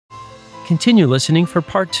Continue listening for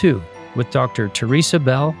part 2 with Dr. Teresa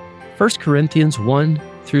Bell, 1 Corinthians 1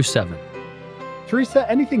 through 7. Teresa,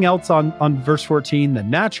 anything else on verse 14? The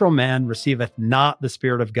natural man receiveth not the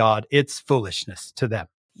Spirit of God. It's foolishness to them.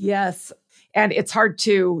 Yes. And it's hard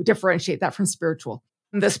to differentiate that from spiritual.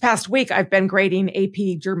 This past week, I've been grading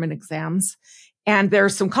AP German exams, and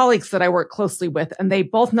there's some colleagues that I work closely with, and they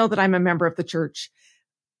both know that I'm a member of the church.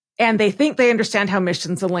 And they think they understand how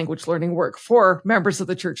missions and language learning work for members of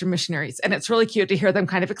the church and missionaries. And it's really cute to hear them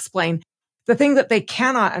kind of explain. The thing that they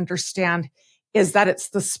cannot understand is that it's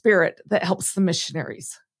the Spirit that helps the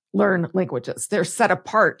missionaries learn languages. They're set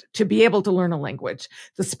apart to be able to learn a language.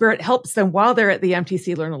 The Spirit helps them while they're at the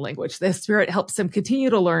MTC learn a language. The Spirit helps them continue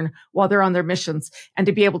to learn while they're on their missions and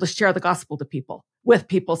to be able to share the gospel to people, with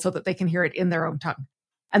people, so that they can hear it in their own tongue.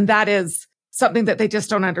 And that is something that they just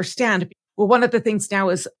don't understand. Well, one of the things now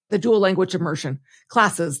is the dual language immersion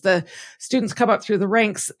classes. The students come up through the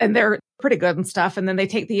ranks and they're pretty good and stuff. And then they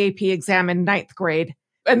take the AP exam in 9th grade,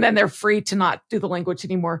 and then they're free to not do the language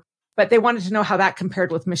anymore. But they wanted to know how that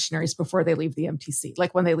compared with missionaries before they leave the MTC,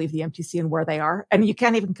 like when they leave the MTC and where they are. And you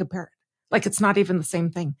can't even compare it. Like, it's not even the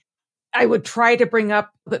same thing. I would try to bring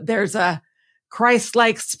up that there's a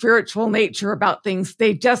Christ-like spiritual nature about things.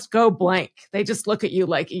 They just go blank. They just look at you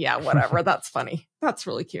like, yeah, whatever. That's funny. That's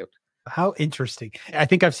really cute. How interesting. I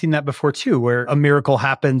think I've seen that before too, where a miracle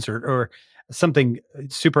happens or something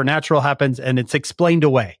supernatural happens and it's explained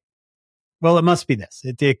away. Well, it must be this.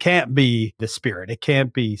 It can't be the Spirit. It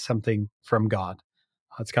can't be something from God.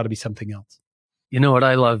 It's got to be something else. You know what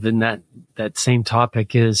I love in that same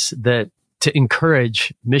topic is that to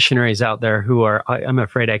encourage missionaries out there who are, I'm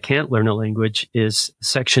afraid I can't learn a language, is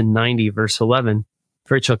section 90, verse 11.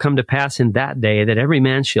 For it shall come to pass in that day that every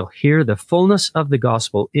man shall hear the fullness of the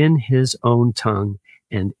gospel in his own tongue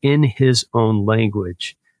and in his own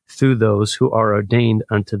language through those who are ordained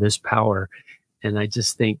unto this power. And I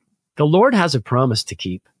just think the Lord has a promise to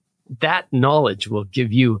keep. That knowledge will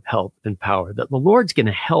give you help and power, that the Lord's going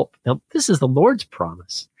to help. Now, this is the Lord's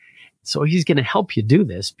promise. So he's going to help you do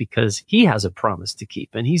this because he has a promise to keep,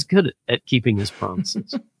 and he's good at keeping his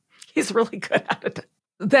promises. He's really good at it.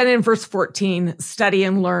 Then in verse 14, study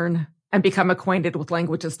and learn and become acquainted with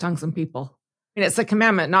languages, tongues, and people. And it's a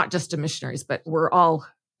commandment, not just to missionaries, but we're all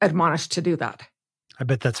admonished to do that. I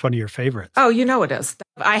bet that's one of your favorites. Oh, you know it is.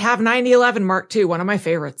 I have 90:11 marked too, one of my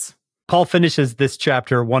favorites. Paul finishes this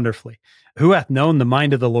chapter wonderfully. Who hath known the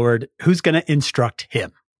mind of the Lord? Who's going to instruct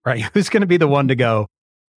him, right? Who's going to be the one to go,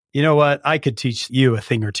 you know what? I could teach you a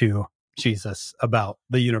thing or two, Jesus, about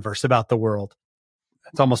the universe, about the world.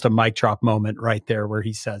 It's almost a mic drop moment right there where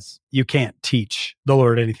he says, you can't teach the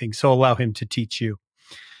Lord anything, so allow him to teach you.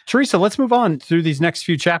 Teresa, let's move on through these next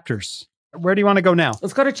few chapters. Where do you want to go now?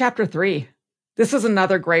 Let's go to chapter 3. This is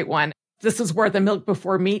another great one. This is where the milk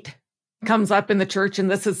before meat comes up in the church.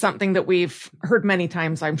 And this is something that we've heard many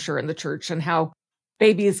times, I'm sure, in the church, and how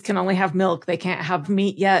babies can only have milk. They can't have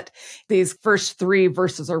meat yet. These first 3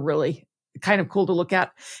 verses are really kind of cool to look at.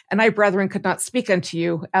 And I, brethren, could not speak unto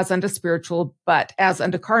you as unto spiritual, but as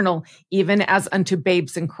unto carnal, even as unto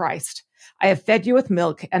babes in Christ. I have fed you with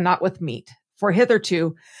milk and not with meat. For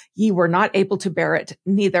hitherto ye were not able to bear it,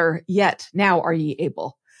 neither yet now are ye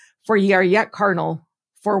able. For ye are yet carnal.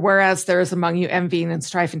 For whereas there is among you envying and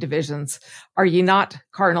strife and divisions, are ye not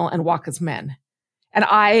carnal and walk as men? And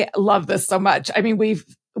I love this so much. I mean,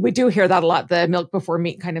 we do hear that a lot, the milk before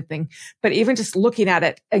meat kind of thing. But even just looking at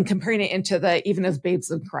it and comparing it into the even as babes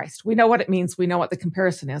in Christ, we know what it means. We know what the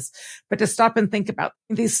comparison is. But to stop and think about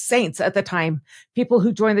these saints at the time, people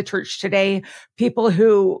who join the church today, people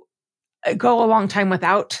who go a long time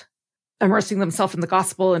without immersing themselves in the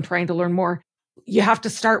gospel and trying to learn more, you have to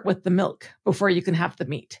start with the milk before you can have the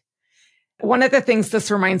meat. One of the things this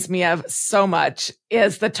reminds me of so much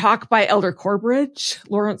is the talk by Elder Corbridge,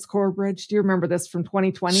 Lawrence Corbridge. Do you remember this from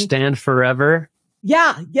 2020? Stand forever.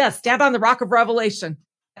 Yeah. Yes. Stand on the rock of Revelation.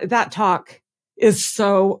 That talk is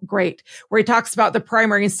so great, where he talks about the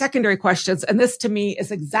primary and secondary questions. And this to me is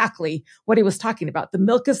exactly what he was talking about. The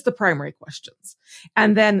milk is the primary questions.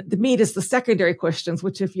 And then the meat is the secondary questions,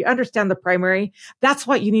 which if you understand the primary, that's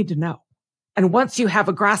what you need to know. And once you have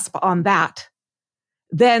a grasp on that,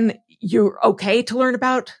 then you're okay to learn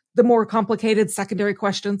about the more complicated secondary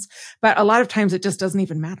questions. But a lot of times it just doesn't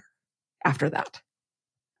even matter after that.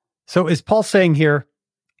 So is Paul saying here,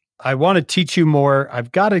 I want to teach you more.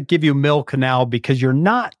 I've got to give you milk now because you're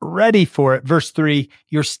not ready for it. Verse 3,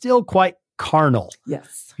 you're still quite carnal.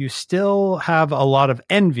 Yes. You still have a lot of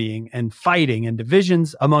envying and fighting and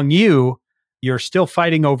divisions among you. You're still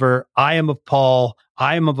fighting over, I am of Paul,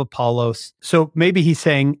 I am of Apollos. So maybe he's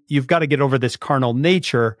saying you've got to get over this carnal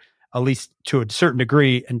nature. at least to a certain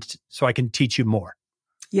degree, and so I can teach you more.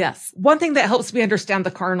 Yes. One thing that helps me understand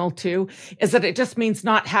the carnal too is that it just means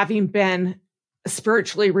not having been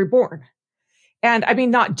spiritually reborn. And I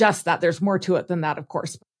mean, not just that, there's more to it than that, of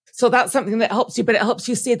course. So that's something that helps you, but it helps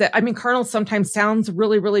you see that, I mean, carnal sometimes sounds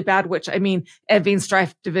really, really bad, which I mean, envy,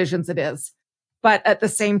 strife, divisions, it is. But at the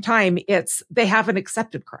same time, they haven't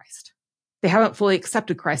accepted Christ. They haven't fully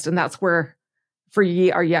accepted Christ. And that's where, for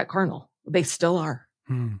ye are yet carnal. They still are.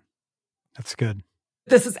 That's good.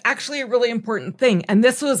 This is actually a really important thing. And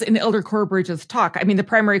this was in Elder Corbridge's talk. I mean, the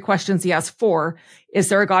primary questions he asked for, is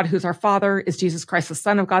there a God who's our Father? Is Jesus Christ the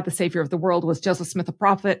Son of God, the Savior of the world? Was Joseph Smith a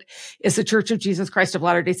prophet? Is the Church of Jesus Christ of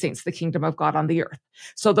Latter-day Saints the kingdom of God on the earth?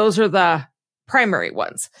 So those are the primary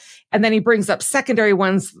ones. And then he brings up secondary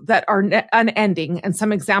ones that are unending. And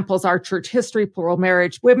some examples are church history, plural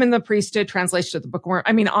marriage, women, the priesthood, translation of the Book of Mormon.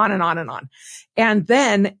 I mean, on and on and on. And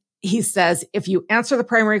then he says, if you answer the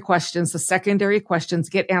primary questions, the secondary questions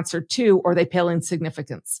get answered too, or they pale in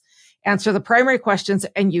significance. Answer the primary questions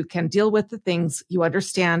and you can deal with the things you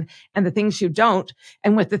understand and the things you don't,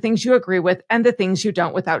 and with the things you agree with and the things you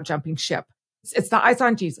don't without jumping ship. It's the eyes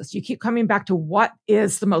on Jesus. You keep coming back to what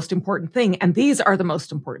is the most important thing. And these are the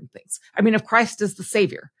most important things. I mean, if Christ is the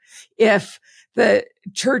Savior, if the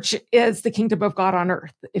church is the kingdom of God on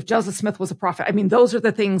earth, if Joseph Smith was a prophet, I mean, those are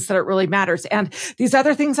the things that it really matters. And these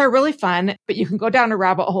other things are really fun, but you can go down a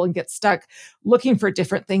rabbit hole and get stuck looking for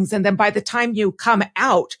different things. And then by the time you come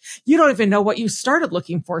out, you don't even know what you started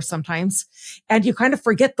looking for sometimes. And you kind of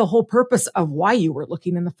forget the whole purpose of why you were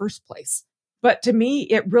looking in the first place. But to me,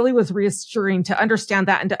 it really was reassuring to understand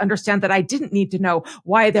that and to understand that I didn't need to know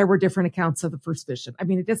why there were different accounts of the first vision. I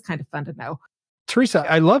mean, it is kind of fun to know. Teresa,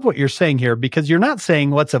 I love what you're saying here, because you're not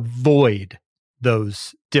saying let's avoid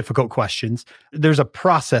those difficult questions. There's a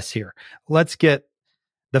process here. Let's get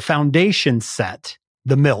the foundation set,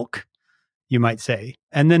 the milk, you might say,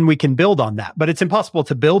 and then we can build on that. But it's impossible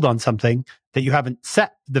to build on something that you haven't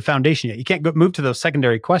set the foundation yet. You can't move to those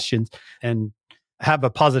secondary questions and have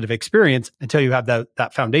a positive experience until you have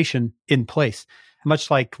that foundation in place.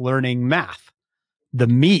 Much like learning math. The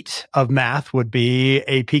meat of math would be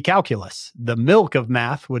AP calculus. The milk of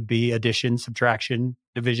math would be addition, subtraction,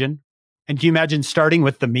 division. And can you imagine starting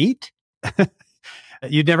with the meat?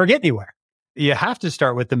 You'd never get anywhere. You have to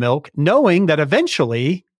start with the milk, knowing that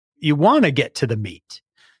eventually you want to get to the meat.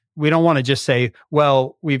 We don't want to just say,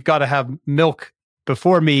 well, we've got to have milk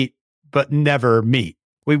before meat, but never meat.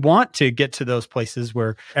 We want to get to those places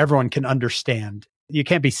where everyone can understand. You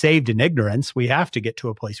can't be saved in ignorance. We have to get to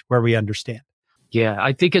a place where we understand. Yeah,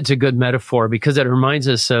 I think it's a good metaphor because it reminds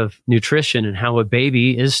us of nutrition and how a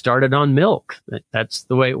baby is started on milk. That's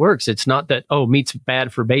the way it works. It's not that, meat's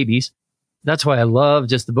bad for babies. That's why I love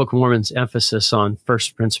just the Book of Mormon's emphasis on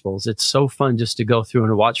first principles. It's so fun just to go through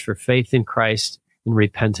and watch for faith in Christ and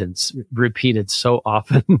repentance, repeated so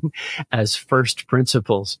often as first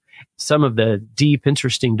principles. Some of the deep,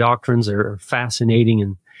 interesting doctrines are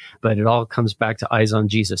fascinating, but it all comes back to eyes on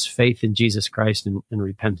Jesus, faith in Jesus Christ and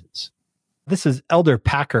repentance. This is Elder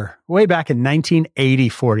Packer, way back in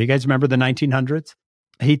 1984. Do you guys remember the 1900s?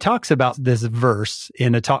 He talks about this verse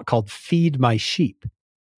in a talk called Feed My Sheep.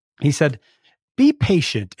 He said, be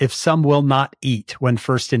patient if some will not eat when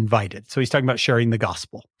first invited. So he's talking about sharing the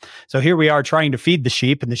gospel. So here we are trying to feed the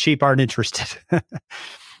sheep and the sheep aren't interested.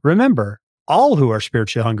 Remember, all who are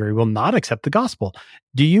spiritually hungry will not accept the gospel.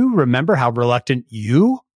 Do you remember how reluctant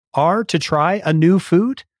you are to try a new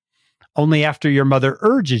food? Only after your mother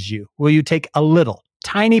urges you will you take a little,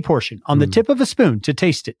 tiny portion on the tip of a spoon to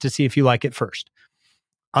taste it to see if you like it first.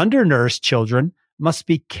 Undernourished children must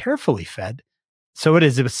be carefully fed, so it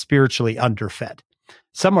is spiritually underfed.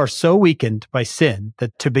 Some are so weakened by sin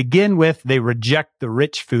that to begin with, they reject the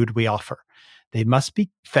rich food we offer. They must be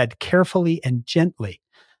fed carefully and gently.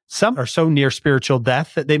 Some are so near spiritual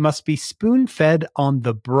death that they must be spoon-fed on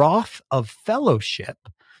the broth of fellowship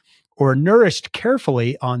or nourished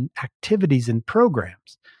carefully on activities and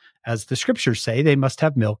programs. As the scriptures say, they must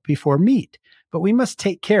have milk before meat. But we must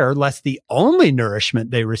take care lest the only nourishment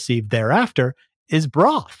they receive thereafter is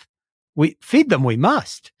broth. We feed them, we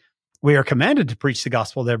must. We are commanded to preach the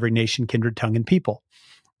gospel to every nation, kindred, tongue, and people.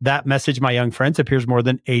 That message, my young friends, appears more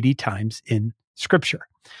than 80 times in scripture.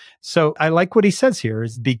 So I like what he says here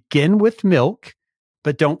is begin with milk,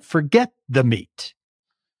 but don't forget the meat.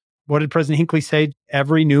 What did President Hinckley say?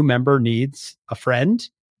 Every new member needs a friend.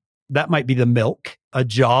 That might be the milk, a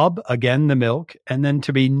job, again, the milk, and then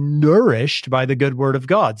to be nourished by the good word of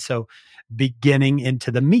God. So beginning into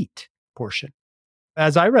the meat portion.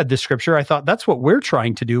 As I read this scripture, I thought that's what we're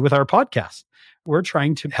trying to do with our podcast. We're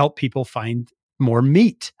trying to help people find more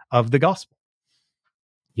meat of the gospel.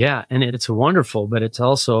 Yeah. And it's wonderful, but it's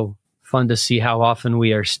also fun to see how often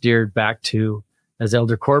we are steered back to, as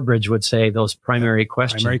Elder Corbridge would say, those primary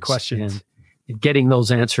questions. Primary questions. And getting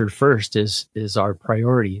those answered first is our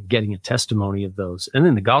priority, getting a testimony of those. And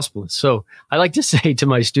then the gospel is so, I like to say to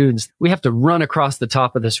my students, we have to run across the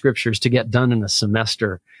top of the scriptures to get done in a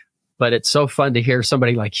semester. But it's so fun to hear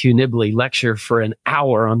somebody like Hugh Nibley lecture for an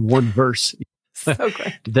hour on one verse. So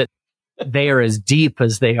great. That they are as deep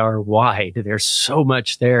as they are wide. There's so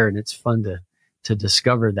much there, and it's fun to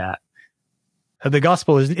discover that. The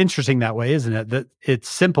gospel is interesting that way, isn't it? That it's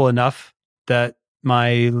simple enough that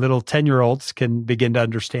my little 10-year-olds can begin to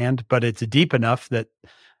understand, but it's deep enough that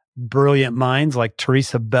brilliant minds like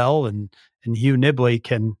Teresa Bell and Hugh Nibley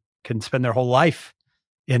can spend their whole life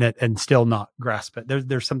in it and still not grasp it.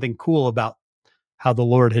 There's something cool about how the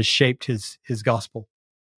Lord has shaped his gospel.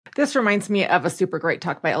 This reminds me of a super great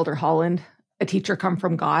talk by Elder Holland, A Teacher Come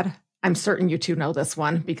from God. I'm certain you two know this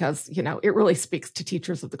one because, it really speaks to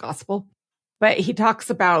teachers of the gospel. But he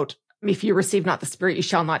talks about, if you receive not the Spirit, you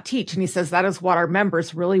shall not teach. And he says that is what our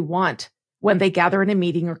members really want when they gather in a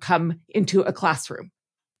meeting or come into a classroom.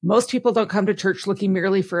 Most people don't come to church looking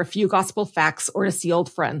merely for a few gospel facts or to see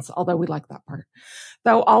old friends, although we like that part.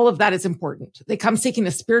 Though all of that is important. They come seeking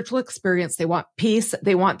a spiritual experience. They want peace.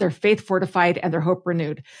 They want their faith fortified and their hope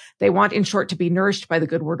renewed. They want, in short, to be nourished by the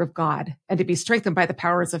good word of God and to be strengthened by the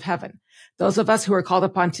powers of heaven. Those of us who are called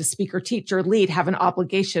upon to speak or teach or lead have an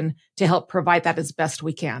obligation to help provide that as best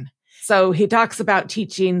we can. So he talks about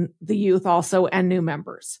teaching the youth also and new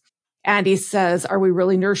members. And he says, are we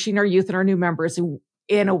really nourishing our youth and our new members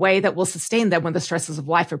in a way that will sustain them when the stresses of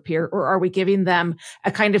life appear? Or are we giving them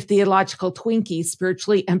a kind of theological Twinkie,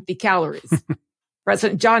 spiritually empty calories?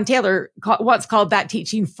 President John Taylor once called that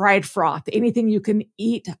teaching fried froth, anything you can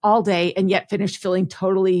eat all day and yet finish feeling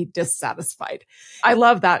totally dissatisfied. I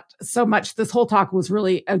love that so much. This whole talk was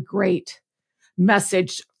really a great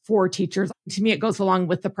message for teachers. To me, it goes along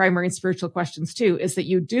with the primary and spiritual questions too, is that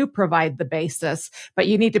you do provide the basis, but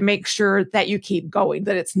you need to make sure that you keep going,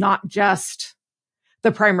 that it's not just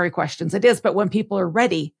the primary questions. It is, but when people are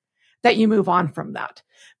ready, that you move on from that.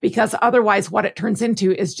 Because otherwise what it turns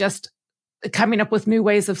into is just coming up with new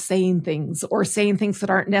ways of saying things or saying things that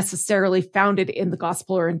aren't necessarily founded in the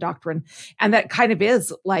gospel or in doctrine. And that kind of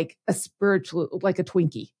is like a spiritual, like a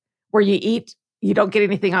Twinkie, where you eat, you don't get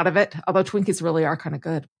anything out of it, although Twinkies really are kind of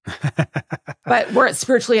good. But we're at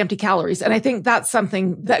spiritually empty calories. And I think that's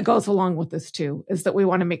something that goes along with this too, is that we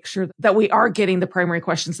want to make sure that we are getting the primary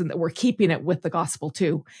questions and that we're keeping it with the gospel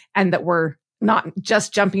too. And that we're not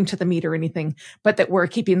just jumping to the meat or anything, but that we're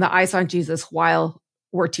keeping the eyes on Jesus while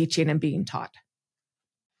we're teaching and being taught.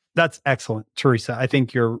 That's excellent, Teresa. I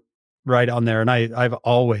think you're right on there. And I've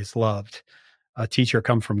always loved A Teacher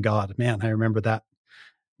Come from God. Man, I remember that.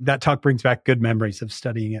 That talk brings back good memories of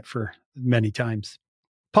studying it for many times.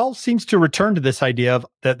 Paul seems to return to this idea of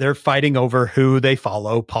that they're fighting over who they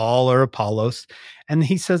follow, Paul or Apollos. And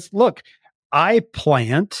he says, look, I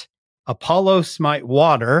plant, Apollos might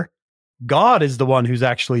water. God is the one who's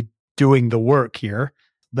actually doing the work here.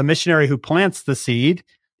 The missionary who plants the seed,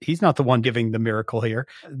 he's not the one giving the miracle here.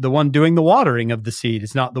 The one doing the watering of the seed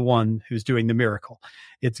is not the one who's doing the miracle.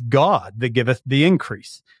 It's God that giveth the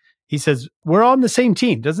increase. He says, we're all on the same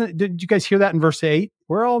team. Did you guys hear that in verse 8?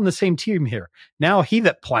 We're all on the same team here. Now he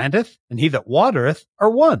that planteth and he that watereth are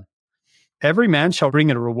one. Every man shall bring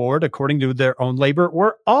a reward according to their own labor.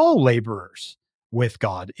 We're all laborers with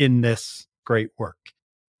God in this great work.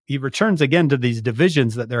 He returns again to these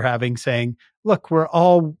divisions that they're having, saying, look, we're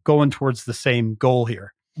all going towards the same goal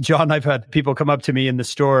here. John, I've had people come up to me in the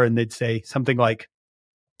store and they'd say something like,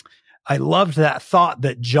 I loved that thought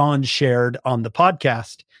that John shared on the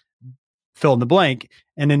podcast, fill in the blank.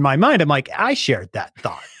 And in my mind, I'm like, I shared that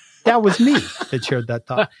thought. That was me that shared that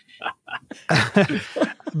thought.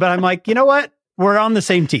 But I'm like, you know what? We're on the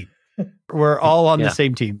same team. We're all on the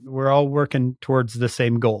same team. We're all working towards the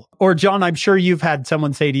same goal. Or John, I'm sure you've had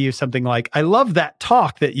someone say to you something like, I love that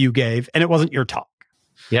talk that you gave, and it wasn't your talk.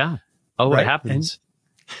 Yeah. Oh, right? It happens.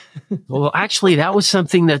 Well, actually, that was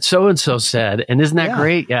something that so-and-so said. And isn't that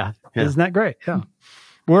great? Yeah. Isn't that great? Yeah.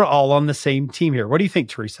 We're all on the same team here. What do you think,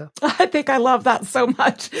 Teresa? I think I love that so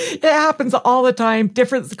much. It happens all the time,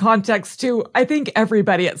 different contexts too. I think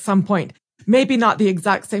everybody at some point, maybe not the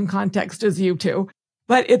exact same context as you two,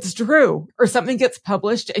 but it's true. Or something gets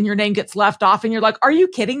published and your name gets left off and you're like, are you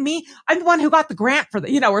kidding me? I'm the one who got the grant for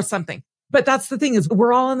that, or something. But that's the thing is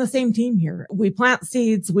we're all on the same team here. We plant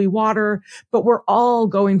seeds, we water, but we're all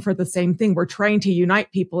going for the same thing. We're trying to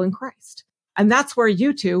unite people in Christ. And that's where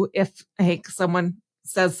you two, if someone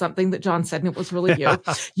says something that John said and it was really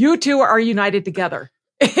you two are united together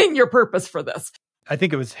in your purpose for this. I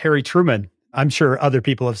think it was Harry Truman. I'm sure other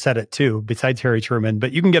people have said it too, besides Harry Truman,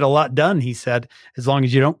 but you can get a lot done, he said, as long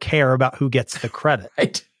as you don't care about who gets the credit.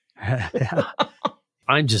 Right. Yeah.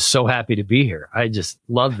 I'm just so happy to be here. I just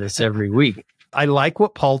love this every week. I like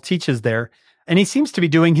what Paul teaches there. And he seems to be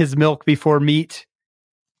doing his milk before meat.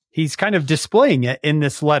 He's kind of displaying it in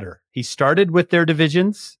this letter. He started with their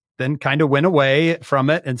divisions, then kind of went away from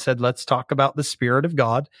it and said, let's talk about the Spirit of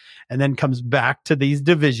God, and then comes back to these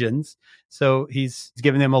divisions. So he's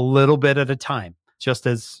giving them a little bit at a time, just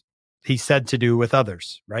as he said to do with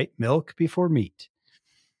others, right? Milk before meat.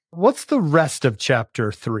 What's the rest of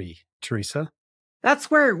chapter 3, Teresa?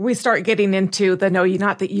 That's where we start getting into the know ye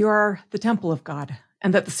not that you are the temple of God,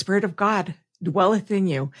 and that the Spirit of God dwelleth in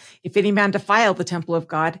you. If any man defile the temple of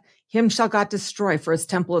God, him shall God destroy, for his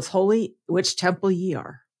temple is holy, which temple ye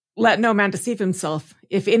are. Let no man deceive himself.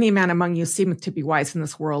 If any man among you seemeth to be wise in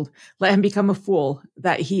this world, let him become a fool,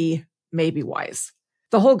 that he may be wise.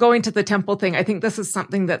 The whole going to the temple thing, I think this is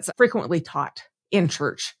something that's frequently taught in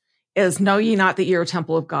church, is know ye not that ye are a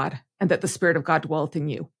temple of God, and that the Spirit of God dwelleth in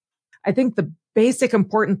you. I think the basic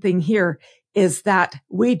important thing here is that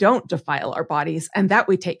we don't defile our bodies, and that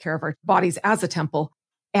we take care of our bodies as a temple,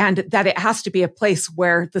 and that it has to be a place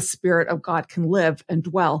where the Spirit of God can live and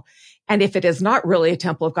dwell. And if it is not really a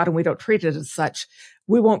temple of God and we don't treat it as such,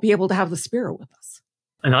 we won't be able to have the Spirit with us.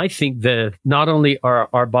 And I think that not only are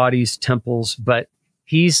our bodies temples, but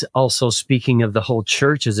he's also speaking of the whole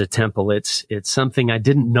church as a temple. It's something I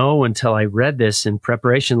didn't know until I read this in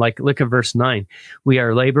preparation. Like, look at verse 9. We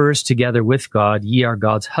are laborers together with God. Ye are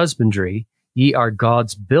God's husbandry. Ye are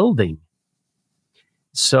God's building.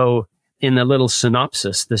 So in the little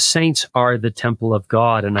synopsis, the saints are the temple of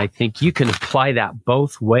God. And I think you can apply that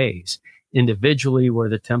both ways. Individually, we're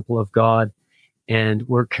the temple of God, and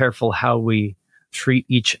we're careful how we treat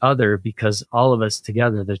each other, because all of us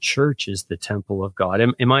together, the church is the temple of God.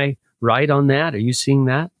 Am I right on that? Are you seeing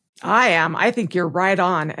that? I am. I think you're right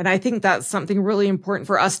on. And I think that's something really important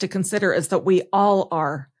for us to consider, is that we all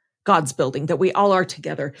are God's building, that we all are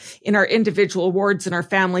together in our individual wards and our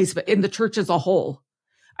families, but in the church as a whole.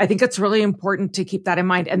 I think it's really important to keep that in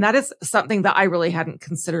mind. And that is something that I really hadn't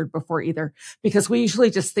considered before either, because we usually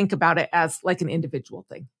just think about it as like an individual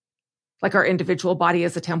thing, like our individual body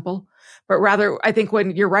is a temple. But rather, I think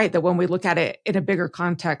when you're right, that when we look at it in a bigger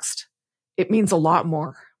context, it means a lot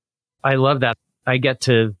more. I love that. I get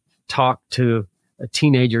to talk to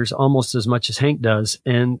teenagers almost as much as Hank does.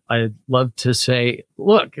 And I love to say,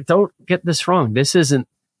 look, don't get this wrong. This isn't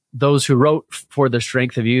those who wrote For the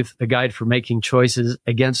Strength of Youth, a guide for making choices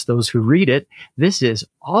against those who read it. This is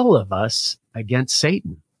all of us against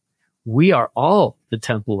Satan. We are all the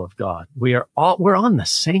temple of God. We're on the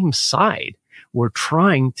same side. We're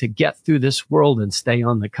trying to get through this world and stay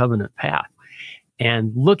on the covenant path.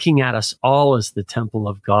 And looking at us all as the temple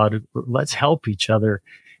of God, let's help each other,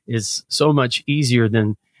 is so much easier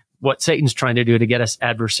than what Satan's trying to do to get us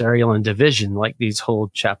adversarial and division, like these whole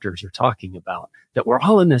chapters are talking about, that we're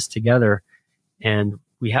all in this together, and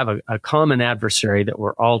we have a common adversary that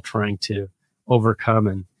we're all trying to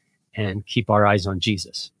overcome and keep our eyes on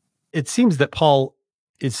Jesus. It seems that Paul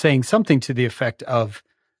is saying something to the effect of,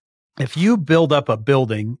 if you build up a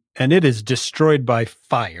building and it is destroyed by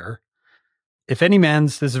fire, this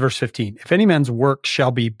is verse 15, if any man's work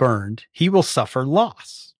shall be burned, he will suffer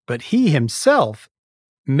loss, but he himself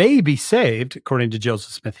may be saved, according to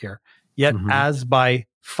Joseph Smith here, yet as by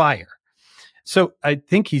fire. So I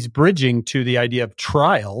think he's bridging to the idea of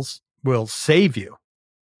trials will save you.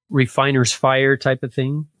 Refiner's fire type of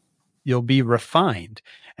thing. You'll be refined.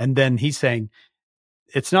 And then he's saying,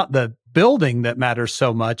 it's not the building that matters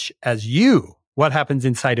so much as you, what happens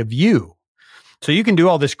inside of you. So you can do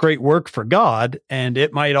all this great work for God, and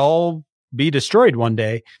it might all be destroyed one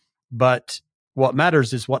day, but what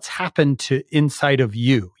matters is what's happened to inside of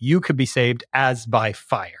you. You could be saved as by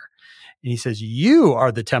fire. And he says, you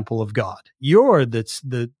are the temple of God. You're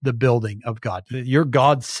the building of God. You're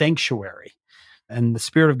God's sanctuary, and the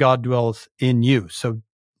Spirit of God dwells in you. So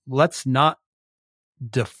let's not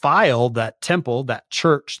defile that temple, that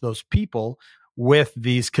church, those people with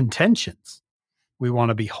these contentions. We want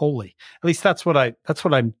to be holy. At least that's what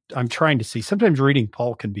I'm trying to see. Sometimes reading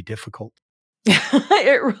Paul can be difficult.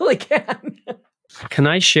 It really can. Can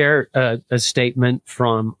I share a statement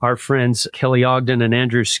from our friends Kelly Ogden and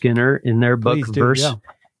Andrew Skinner in their book,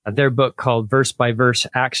 their book called Verse by Verse,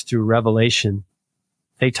 Acts Through Revelation?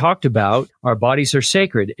 They talked about our bodies are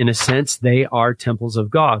sacred. In a sense, they are temples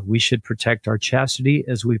of God. We should protect our chastity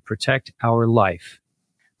as we protect our life.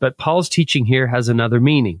 But Paul's teaching here has another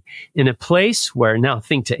meaning. In a place where, now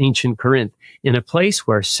think to ancient Corinth, in a place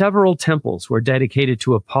where several temples were dedicated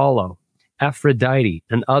to Apollo, Aphrodite,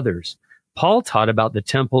 and others. Paul taught about the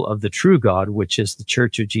temple of the true God, which is the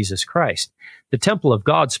church of Jesus Christ. The temple of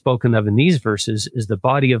God spoken of in these verses is the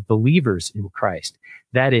body of believers in Christ.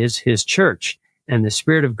 That is his church. And the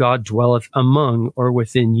Spirit of God dwelleth among or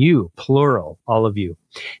within you, plural, all of you.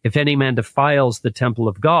 If any man defiles the temple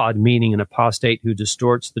of God, meaning an apostate who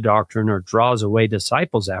distorts the doctrine or draws away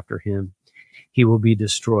disciples after him, he will be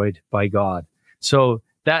destroyed by God. So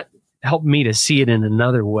that helped me to see it in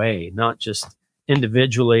another way, not just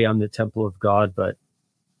individually I'm the temple of God, but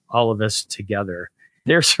all of us together.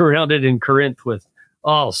 They're surrounded in Corinth with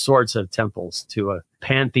all sorts of temples to a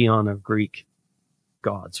pantheon of Greek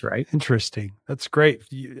gods, right? Interesting. That's great.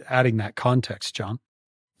 Adding that context, John.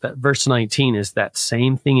 That verse 19 is that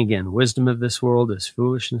same thing again. Wisdom of this world is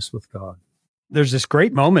foolishness with God. There's this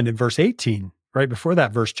great moment in verse 18, right before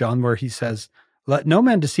that verse, John, where he says, let no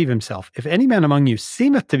man deceive himself. If any man among you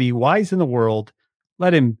seemeth to be wise in the world,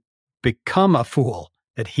 let him become a fool,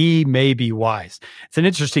 that he may be wise. It's an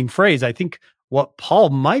interesting phrase. I think what Paul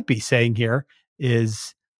might be saying here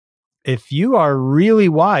is, if you are really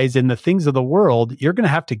wise in the things of the world, you're going to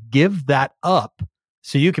have to give that up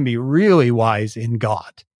so you can be really wise in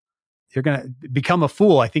God. You're going to become a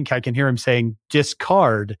fool. I think I can hear him saying,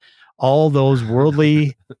 discard all those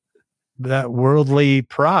that worldly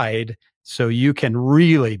pride so you can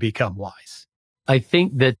really become wise. I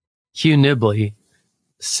think that Hugh Nibley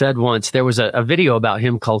said once, there was a video about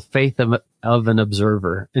him called Faith of an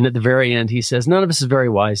Observer. And at the very end, he says, none of us is very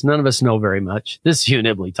wise. None of us know very much. This is Hugh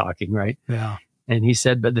Nibley talking, right? Yeah. And he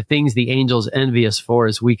said, but the things the angels envy us for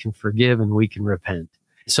is we can forgive and we can repent.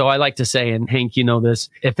 So I like to say, and Hank, you know this,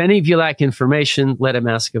 if any of you lack information, let him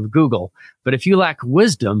ask of Google. But if you lack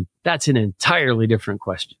wisdom, that's an entirely different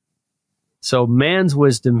question. So man's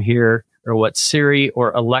wisdom here, or what Siri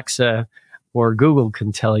or Alexa or Google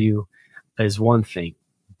can tell you, is one thing.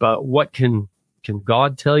 But what can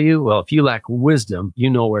God tell you? Well, if you lack wisdom, you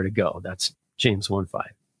know where to go. That's James 1:5.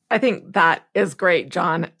 I think that is great,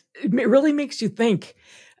 John. It really makes you think,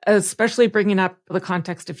 especially bringing up the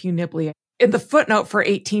context of Hugh Nibley. In the footnote for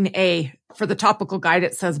 18a, for the topical guide,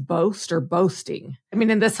 it says boast or boasting. I mean,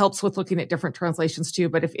 and this helps with looking at different translations too.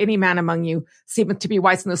 But if any man among you seemeth to be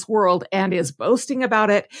wise in this world and is boasting about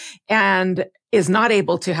it and is not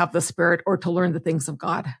able to have the Spirit or to learn the things of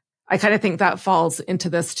God, I kind of think that falls into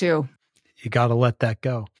this too. You got to let that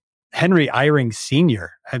go. Henry Eyring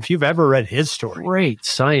Sr., if you've ever read his story. Great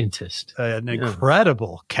scientist. An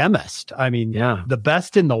incredible chemist. I mean, Yeah. the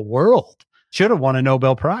best in the world. Should have won a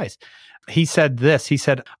Nobel Prize. He said this, he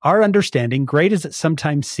said, our understanding, great as it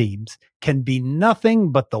sometimes seems, can be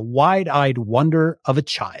nothing but the wide-eyed wonder of a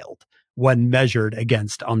child when measured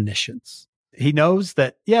against omniscience. He knows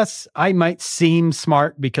that, yes, I might seem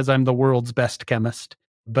smart because I'm the world's best chemist,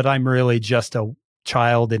 but I'm really just a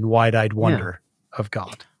child in wide-eyed wonder of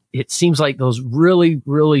God. It seems like those really,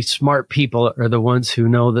 really smart people are the ones who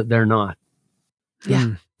know that they're not.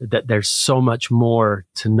 Yeah. That there's so much more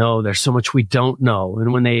to know. There's so much we don't know.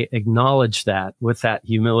 And when they acknowledge that with that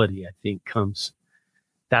humility, I think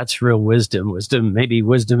that's real wisdom. Maybe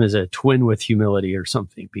wisdom is a twin with humility or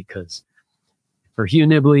something, because for Hugh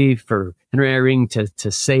Nibley, for Henry Eyring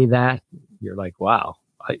to say that, you're like, wow,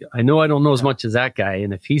 I know I don't know as much as that guy.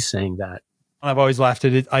 And if he's saying that. I've always laughed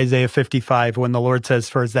at Isaiah 55 when the Lord says,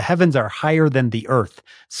 for as the heavens are higher than the earth,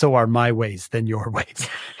 so are my ways than your ways.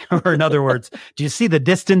 Or in other words, do you see the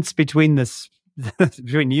distance between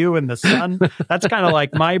between you and the sun? That's kind of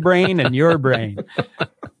like my brain and your brain.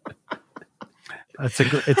 It's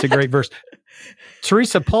a great verse.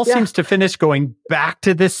 Teresa, Paul seems to finish going back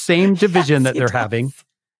to this same division that they're having.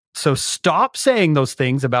 So stop saying those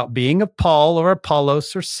things about being of Paul or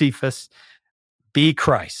Apollos or Cephas. Be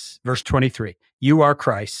Christ. Verse 23. You are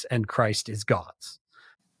Christ and Christ is God's.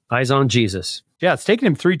 Eyes on Jesus. Yeah, it's taken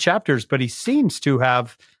him 3 chapters, but he seems to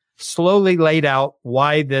have slowly laid out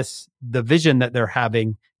why the vision that they're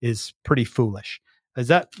having is pretty foolish. Is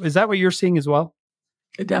that what you're seeing as well?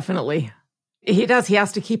 Definitely. He does. He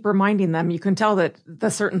has to keep reminding them. You can tell that the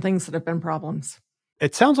certain things that have been problems.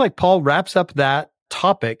 It sounds like Paul wraps up that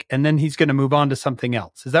topic and then he's going to move on to something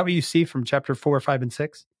else. Is that what you see from chapter 4, 5, and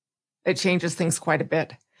 6? It changes things quite a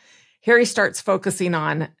bit. Here he starts focusing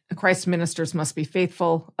on Christ's ministers must be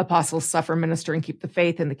faithful, apostles suffer, minister, and keep the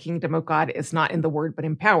faith, and the kingdom of God is not in the word, but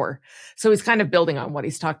in power. So he's kind of building on what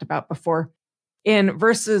he's talked about before. In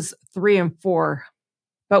verses 3 and 4,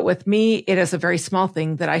 but with me it is a very small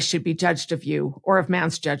thing that I should be judged of you, or of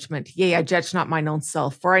man's judgment. Yea, I judge not mine own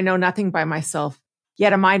self, for I know nothing by myself.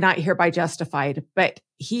 Yet am I not hereby justified, but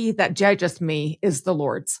he that judgeth me is the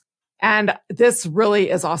Lord's. And this really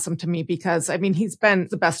is awesome to me because, I mean, he's been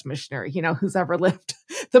the best missionary, who's ever lived,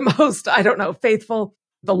 the most, faithful,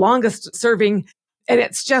 the longest serving. And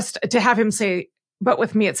it's just to have him say, but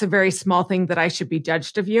with me, it's a very small thing that I should be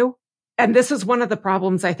judged of you. And this is one of the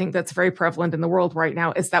problems I think that's very prevalent in the world right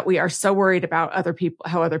now, is that we are so worried about other people,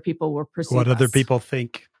 how other people will perceive what us. other people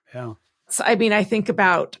think. Yeah. So, I think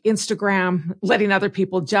about Instagram, letting other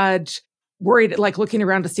people judge, worried, like looking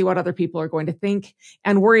around to see what other people are going to think,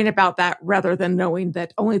 and worrying about that rather than knowing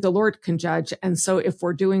that only the Lord can judge. And so if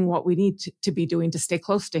we're doing what we need to be doing to stay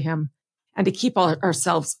close to him and to keep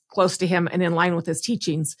ourselves close to him and in line with his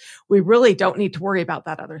teachings, we really don't need to worry about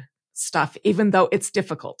that other stuff, even though it's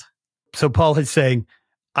difficult. So Paul is saying,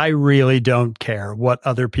 I really don't care what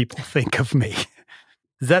other people think of me.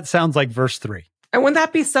 That sounds like verse 3. And wouldn't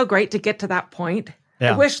that be so great to get to that point?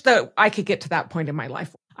 Yeah. I wish that I could get to that point in my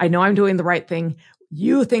life. I know I'm doing the right thing.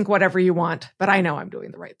 You think whatever you want, but I know I'm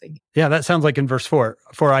doing the right thing. Yeah, that sounds like in verse 4.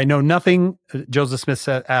 For I know nothing, Joseph Smith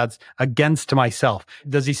adds, against myself.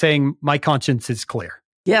 Does he saying my conscience is clear?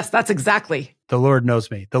 Yes, that's exactly. The Lord knows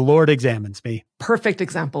me. The Lord examines me. Perfect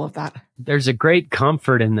example of that. There's a great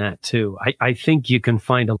comfort in that too. I think you can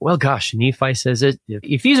find Nephi says it.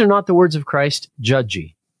 If these are not the words of Christ, judge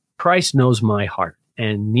ye. Christ knows my heart.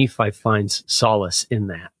 And Nephi finds solace in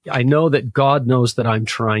that. I know that God knows that I'm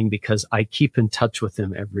trying because I keep in touch with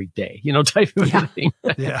him every day, type of thing.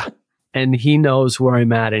 Yeah. And he knows where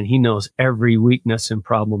I'm at, and he knows every weakness and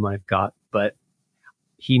problem I've got, but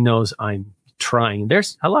he knows I'm trying.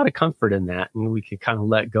 There's a lot of comfort in that, and we can kind of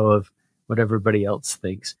let go of what everybody else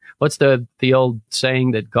thinks. What's the old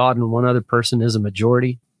saying that God and one other person is a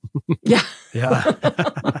majority? Yeah. Yeah.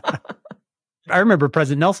 I remember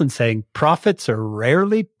President Nelson saying, prophets are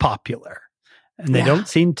rarely popular, and they don't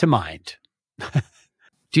seem to mind.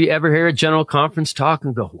 Do you ever hear a general conference talk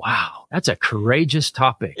and go, wow, that's a courageous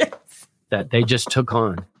topic that they just took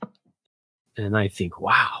on? And I think,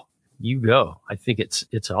 wow, you go. I think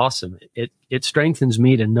it's awesome. It strengthens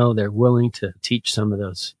me to know they're willing to teach some of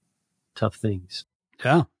those tough things.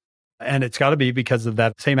 Yeah. And it's got to be because of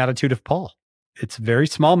that same attitude of Paul. It's a very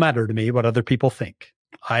small matter to me what other people think.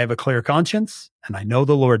 I have a clear conscience, and I know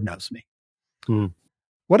the Lord knows me.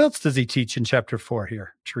 What else does he teach in chapter 4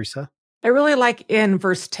 here, Teresa? I really like in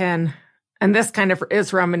verse 10, and this kind of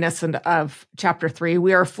is reminiscent of chapter 3.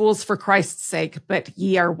 We are fools for Christ's sake, but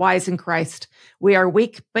ye are wise in Christ. We are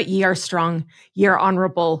weak, but ye are strong. Ye are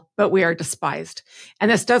honorable, but we are despised.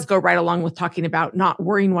 And this does go right along with talking about not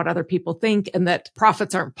worrying what other people think and that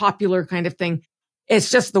prophets aren't popular kind of thing.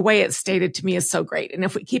 It's just the way it's stated to me is so great. And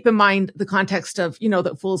if we keep in mind the context of,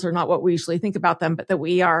 that fools are not what we usually think about them, but that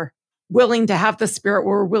we are willing to have the spirit,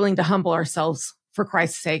 we're willing to humble ourselves for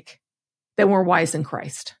Christ's sake, then we're wise in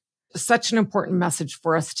Christ. Such an important message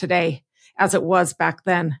for us today, as it was back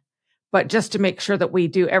then. But just to make sure that we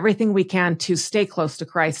do everything we can to stay close to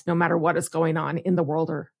Christ, no matter what is going on in the world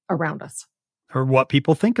or around us. Or what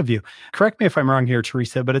people think of you. Correct me if I'm wrong here,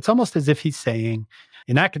 Teresa, but it's almost as if he's saying,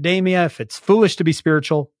 in academia, if it's foolish to be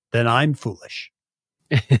spiritual, then I'm foolish.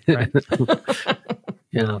 Right?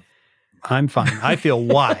 Yeah. I'm fine. I feel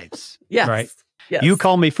wise. Yes. Right? Yes. You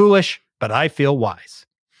call me foolish, but I feel wise.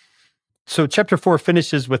 So chapter 4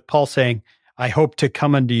 finishes with Paul saying, I hope to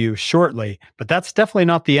come unto you shortly, but that's definitely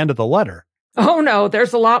not the end of the letter. Oh, no,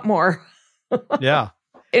 there's a lot more. Yeah.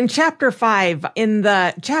 In chapter 5, in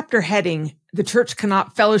the chapter heading, the church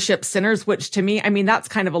cannot fellowship sinners, which to me, that's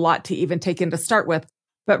kind of a lot to even take in to start with.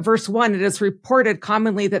 But verse 1, it is reported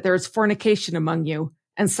commonly that there is fornication among you,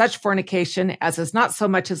 and such fornication as is not so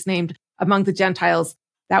much as named among the Gentiles,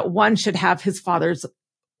 that one should have his father's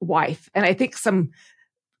wife. And I think some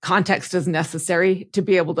context is necessary to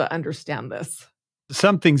be able to understand this.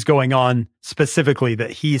 Something's going on specifically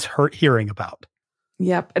that he's hearing about.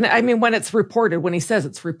 Yep. And when it's reported, when he says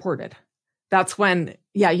it's reported, that's when,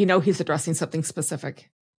 he's addressing something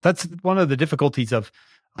specific. That's one of the difficulties of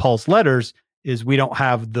Paul's letters is we don't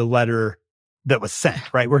have the letter that was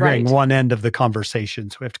sent, right? We're hearing one end of the conversation.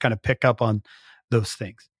 So we have to kind of pick up on those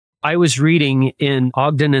things. I was reading in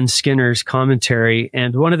Ogden and Skinner's commentary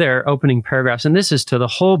and one of their opening paragraphs, and this is to the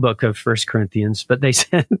whole book of 1 Corinthians, but they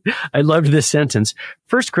said, I loved this sentence,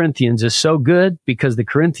 1 Corinthians is so good because the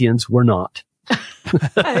Corinthians were not.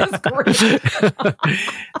 That is great.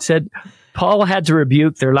 Said, Paul had to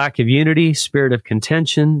rebuke their lack of unity, spirit of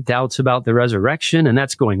contention, doubts about the resurrection, and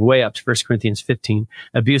that's going way up to 1 Corinthians 15,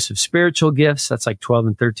 abuse of spiritual gifts, that's like 12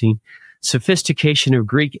 and 13, sophistication of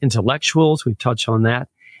Greek intellectuals, we've touched on that,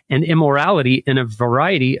 and immorality in a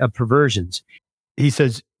variety of perversions. He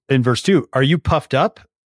says in verse 2, are you puffed up?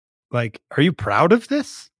 Like, are you proud of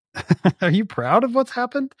this? Are you proud of what's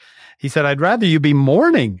happened? He said, I'd rather you be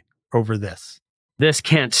mourning over this? This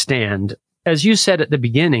can't stand. As you said at the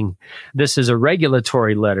beginning, this is a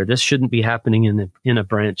regulatory letter. This shouldn't be happening in a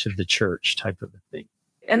branch of the church type of a thing.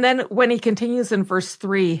 And then when he continues in verse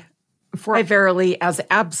 3, for I verily, as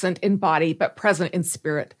absent in body, but present in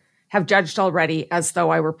spirit, have judged already as though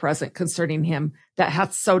I were present concerning him that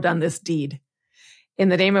hath so done this deed. In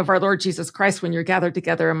the name of our Lord Jesus Christ, when you're gathered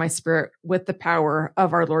together in my spirit with the power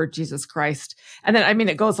of our Lord Jesus Christ. And then,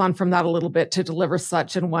 it goes on from that a little bit to deliver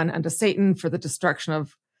such an one unto Satan for the destruction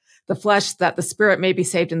of the flesh, that the spirit may be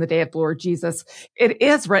saved in the day of the Lord Jesus. It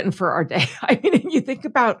is written for our day. You think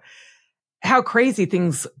about how crazy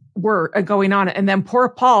things were going on. And then poor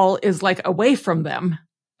Paul is like away from them,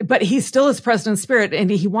 but he still is present in spirit, and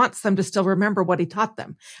he wants them to still remember what he taught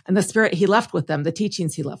them and the spirit he left with them, the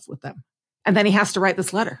teachings he left with them. And then he has to write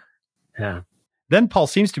this letter. Yeah. Then Paul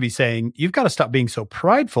seems to be saying, you've got to stop being so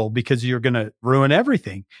prideful because you're going to ruin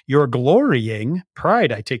everything. You're glorying.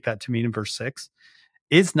 Pride, I take that to mean in verse 6,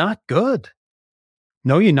 is not good.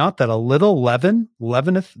 Know ye not that a little leaven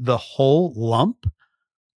leaveneth the whole lump?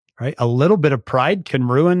 Right? A little bit of pride can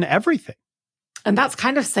ruin everything. And that's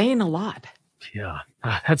kind of saying a lot. Yeah.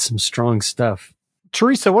 That's some strong stuff.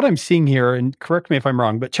 Teresa, what I'm seeing here, and correct me if I'm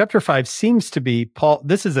wrong, but chapter 5 seems to be Paul.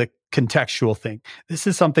 This is a contextual thing. This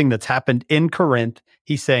is something that's happened in Corinth.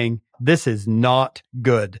 He's saying, this is not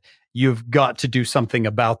good. You've got to do something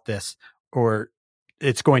about this, or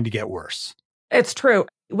it's going to get worse. It's true.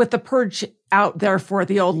 With the purge out there for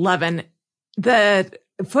the old leaven, the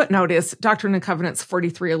footnote is Doctrine and Covenants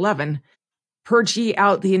 43:11. Purge ye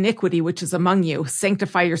out the iniquity which is among you,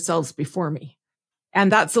 sanctify yourselves before me. And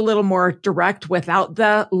that's a little more direct without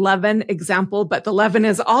the leaven example, but the leaven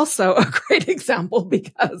is also a great example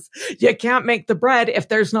because you can't make the bread if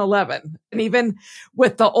there's no leaven. And even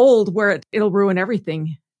with the old, where it'll ruin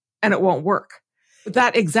everything and it won't work.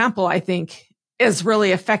 That example, I think, is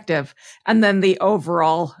really effective. And then the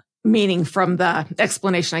overall meaning from the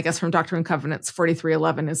explanation, I guess, from Doctrine and Covenants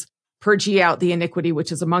 43:11 is purge ye out the iniquity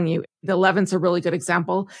which is among you. The leaven's a really good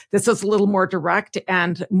example. This is a little more direct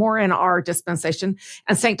and more in our dispensation.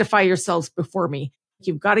 And sanctify yourselves before me.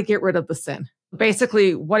 You've got to get rid of the sin.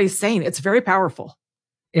 Basically, what he's saying, it's very powerful.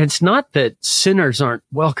 It's not that sinners aren't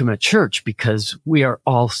welcome at church, because we are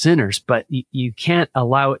all sinners, but you can't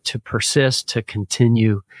allow it to persist, to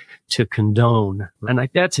continue, to condone. And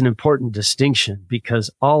that's an important distinction, because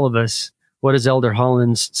all of us, what is Elder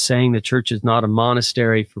Hollins saying? The church is not a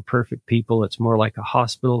monastery for perfect people. It's more like a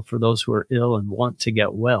hospital for those who are ill and want to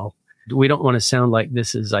get well. We don't want to sound like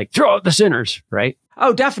this is like, throw out the sinners, right?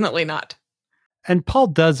 Oh, definitely not. And Paul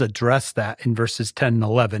does address that in verses 10 and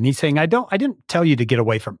 11. He's saying, I didn't tell you to get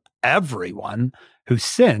away from everyone who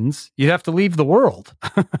sins. You'd have to leave the world.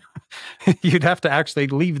 You'd have to actually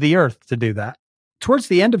leave the earth to do that. Towards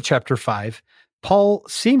the end of chapter 5, Paul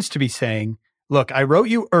seems to be saying, look, I wrote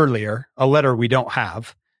you earlier a letter we don't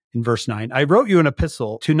have in verse 9. I wrote you an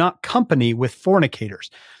epistle to not company with fornicators.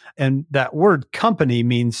 And that word company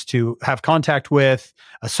means to have contact with,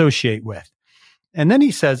 associate with. And then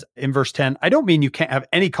he says in verse 10, I don't mean you can't have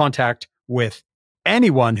any contact with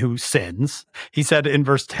anyone who sins. He said in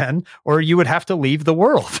verse 10, or you would have to leave the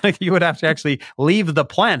world. You would have to actually leave the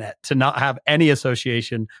planet to not have any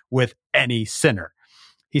association with any sinner.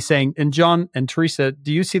 He's saying, and John and Teresa,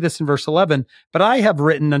 do you see this in verse 11? But I have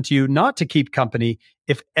written unto you not to keep company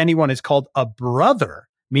if anyone is called a brother,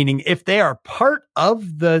 meaning if they are part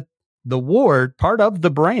of the ward, part of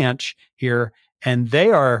the branch here, and they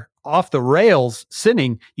are off the rails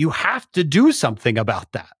sinning, you have to do something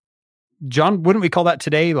about that. John, wouldn't we call that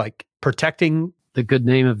today like protecting the good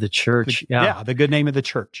name of the church? Yeah, the good name of the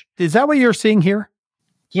church. Is that what you're seeing here?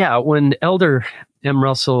 Yeah, when Elder M.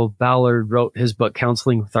 Russell Ballard wrote his book,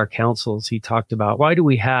 Counseling with Our Councils, he talked about why do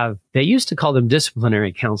we have, they used to call them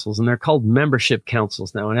disciplinary councils, and they're called membership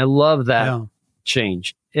councils now. And I love that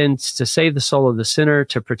change. And it's to save the soul of the sinner,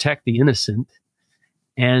 to protect the innocent,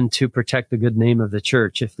 and to protect the good name of the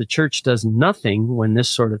church. If the church does nothing when this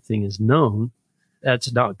sort of thing is known,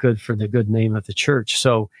 that's not good for the good name of the church.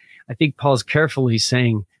 So I think Paul's carefully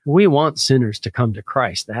saying, we want sinners to come to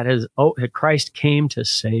Christ. That is, Christ came to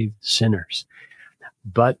save sinners.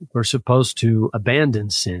 But we're supposed to abandon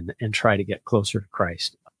sin and try to get closer to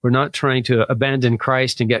Christ. We're not trying to abandon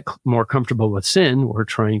Christ and get more comfortable with sin. We're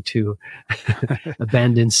trying to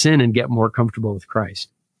abandon sin and get more comfortable with Christ.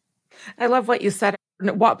 I love what you said,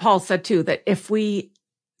 what Paul said too, that if we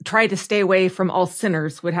try to stay away from all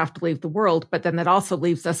sinners, we'd have to leave the world. But then that also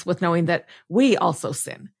leaves us with knowing that we also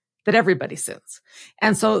sin. that everybody sins.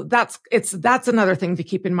 And so that's another thing to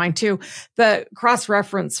keep in mind too. The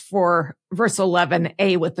cross-reference for verse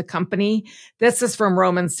 11a with the company, this is from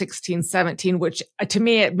Romans 16:17, which to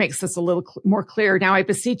me, it makes this a little more clear. Now I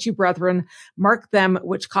beseech you, brethren, mark them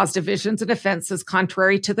which cause divisions and offenses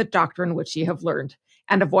contrary to the doctrine which ye have learned,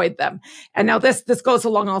 and avoid them. And now this goes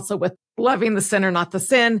along also with loving the sinner, not the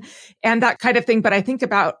sin, and that kind of thing. But I think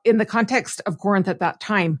about in the context of Corinth at that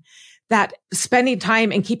time, that spending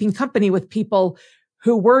time and keeping company with people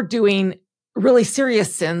who were doing really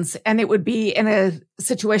serious sins, and it would be in a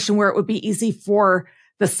situation where it would be easy for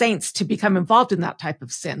the saints to become involved in that type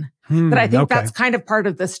of sin. But I think that's kind of part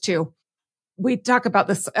of this too. We talk about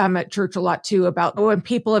this at church a lot too, about when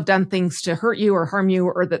people have done things to hurt you or harm you,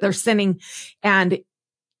 or that they're sinning, and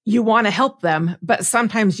you want to help them, but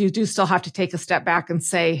sometimes you do still have to take a step back and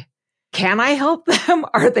say, can I help them?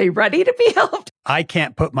 Are they ready to be helped? I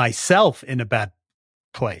can't put myself in a bad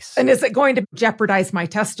place. And is it going to jeopardize my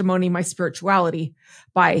testimony, my spirituality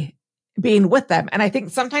by being with them? And I think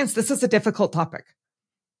sometimes this is a difficult topic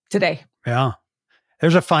today. Yeah.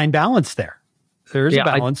 There's a fine balance there. There's a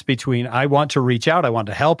balance between I want to reach out, I want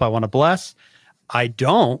to help, I want to bless. I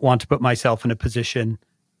don't want to put myself in a position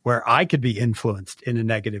where I could be influenced in a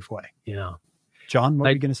negative way. Yeah. John, what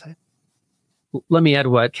are you going to say? Let me add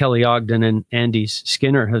what Kelly Ogden and Andy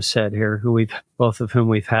Skinner have said here, both of whom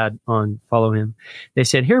we've had on Follow Him. They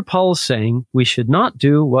said, here Paul is saying we should not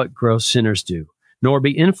do what gross sinners do, nor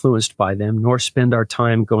be influenced by them, nor spend our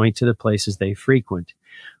time going to the places they frequent.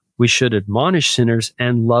 We should admonish sinners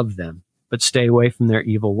and love them, but stay away from their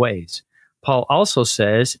evil ways. Paul also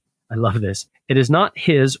says, I love this, it is not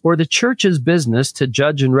his or the church's business to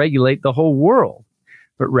judge and regulate the whole world,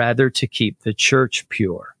 but rather to keep the church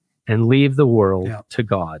pure and leave the world to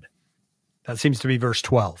God. That seems to be verse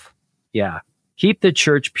 12. Yeah. Keep the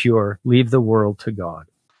church pure, leave the world to God.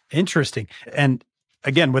 Interesting. And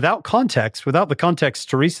again, without the context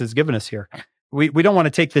Teresa's given us here, we don't want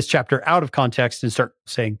to take this chapter out of context and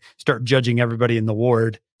start judging everybody in the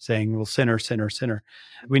ward, saying, well, sinner, sinner, sinner.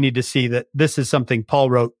 We need to see that this is something Paul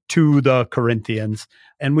wrote to the Corinthians,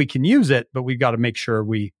 and we can use it, but we've got to make sure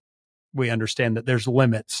we understand that there's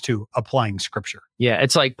limits to applying scripture. Yeah,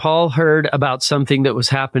 it's like Paul heard about something that was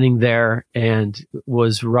happening there and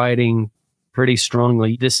was writing pretty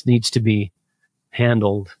strongly. This needs to be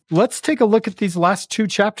handled. Let's take a look at these last two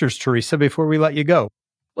chapters, Teresa, before we let you go.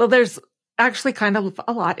 Well, there's actually kind of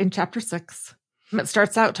a lot in chapter 6. It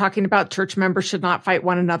starts out talking about church members should not fight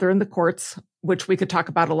one another in the courts, which we could talk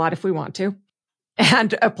about a lot if we want to,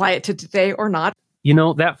 and apply it to today or not. You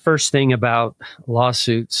know, that first thing about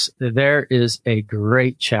lawsuits, there is a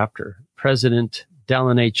great chapter. President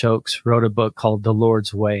Dallin H. Oaks wrote a book called The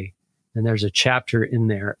Lord's Way. And there's a chapter in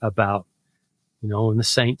there about, when the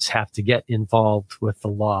saints have to get involved with the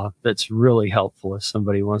law. That's really helpful if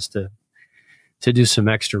somebody wants to do some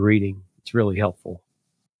extra reading. It's really helpful.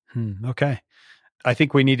 Okay. I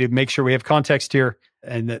think we need to make sure we have context here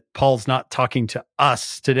and that Paul's not talking to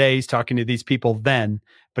us today. He's talking to these people then,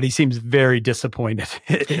 but he seems very disappointed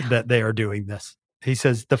that they are doing this. He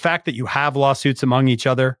says, the fact that you have lawsuits among each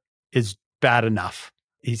other is bad enough.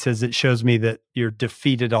 He says, it shows me that you're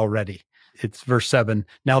defeated already. It's verse 7.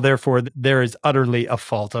 Now, therefore, there is utterly a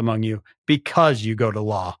fault among you because you go to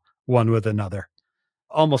law one with another.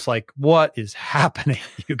 Almost like, what is happening,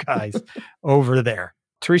 you guys, over there?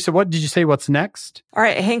 Teresa, what did you say? What's next? All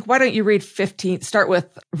right, Hank, why don't you read 15? Start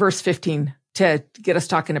with verse 15 to get us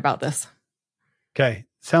talking about this. Okay.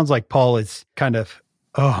 Sounds like Paul is kind of,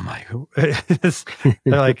 they're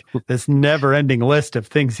like this never-ending list of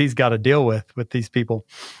things he's got to deal with these people.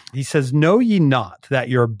 He says, know ye not that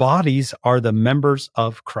your bodies are the members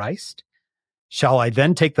of Christ? Shall I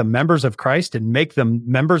then take the members of Christ and make them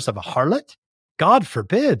members of a harlot? God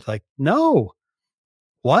forbid. No.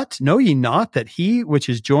 What? Know ye not that he which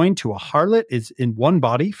is joined to a harlot is in one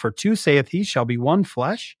body? For two, saith he, shall be one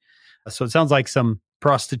flesh. So it sounds like some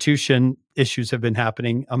prostitution issues have been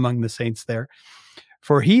happening among the saints there.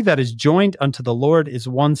 For he that is joined unto the Lord is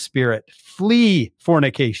one spirit. Flee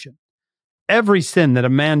fornication. Every sin that a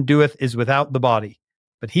man doeth is without the body,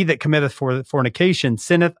 but he that committeth fornication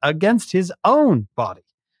sinneth against his own body.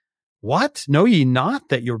 What? Know ye not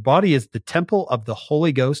that your body is the temple of the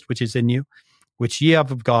Holy Ghost which is in you, which ye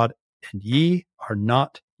have of God, and ye are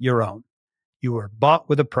not your own? You were bought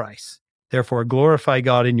with a price. Therefore glorify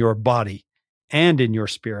God in your body and in your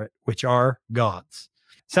spirit, which are God's.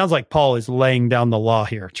 Sounds like Paul is laying down the law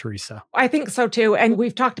here, Teresa. I think so too. And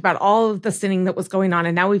we've talked about all of the sinning that was going on.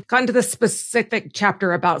 And now we've gotten to this specific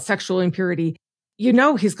chapter about sexual impurity.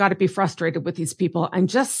 He's got to be frustrated with these people and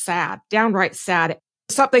just sad, downright sad.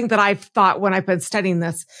 Something that I've thought when I've been studying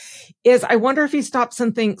this is I wonder if he stops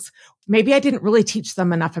and thinks, maybe I didn't really teach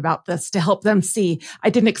them enough about this to help them see. I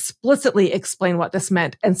didn't explicitly explain what this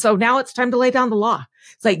meant. And so now it's time to lay down the law.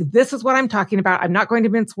 It's like, this is what I'm talking about. I'm not going to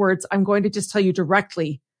mince words. I'm going to just tell you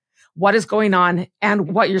directly what is going on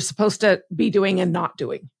and what you're supposed to be doing and not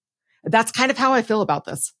doing. That's kind of how I feel about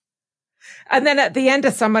this. And then at the end,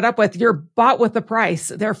 to sum it up with, you're bought with a price,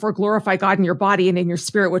 therefore glorify God in your body and in your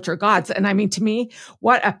spirit, which are God's. And I mean, to me,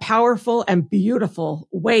 what a powerful and beautiful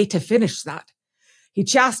way to finish that. He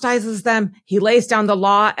chastises them. He lays down the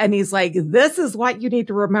law and he's like, this is what you need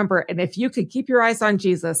to remember. And if you could keep your eyes on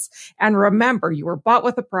Jesus and remember you were bought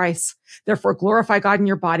with a price, therefore glorify God in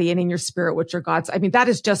your body and in your spirit, which are God's. I mean, that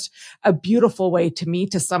is just a beautiful way to me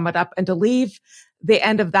to sum it up and to leave the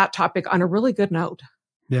end of that topic on a really good note.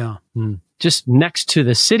 Yeah. Just next to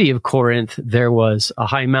the city of Corinth, there was a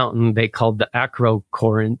high mountain they called the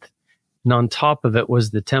Acro-Corinth. And on top of it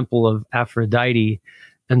was the temple of Aphrodite.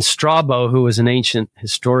 And Strabo, who was an ancient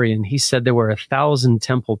historian, he said there were 1,000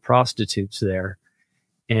 temple prostitutes there.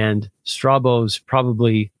 And Strabo's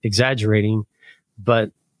probably exaggerating,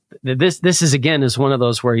 but this is again is one of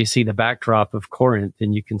those where you see the backdrop of Corinth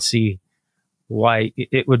and you can see why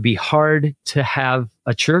it would be hard to have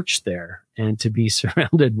a church there and to be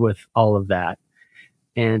surrounded with all of that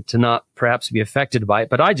and to not perhaps be affected by it.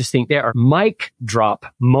 But I just think there are mic drop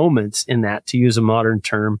moments in that, to use a modern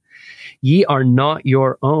term. Ye are not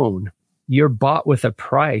your own. You're bought with a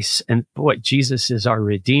price. And boy, Jesus is our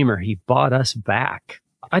Redeemer. He bought us back.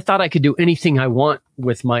 I thought I could do anything I want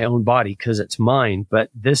with my own body because it's mine. But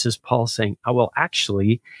this is Paul saying, I will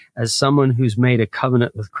actually, as someone who's made a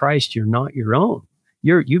covenant with Christ, you're not your own.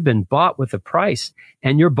 You've been bought with a price,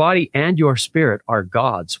 and your body and your spirit are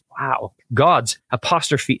God's. Wow. God's,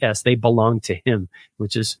 apostrophe S, they belong to him,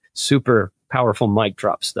 which is super powerful mic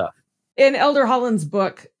drop stuff. In Elder Holland's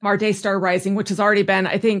book, Our Day Star Rising, which has already been,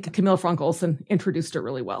 I think Camille Frank Olson introduced it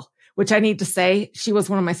really well, which I need to say, she was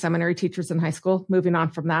one of my seminary teachers in high school. Moving on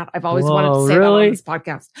from that, I've always wanted to say that on this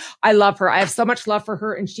podcast. I love her. I have so much love for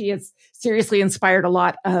her, and she has seriously inspired a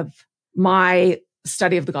lot of my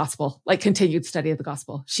study of the gospel, like continued study of the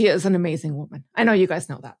gospel. She is an amazing woman. I know you guys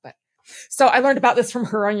know that, but so I learned about this from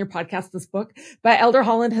her on your podcast, this book. But Elder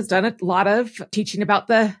Holland has done a lot of teaching about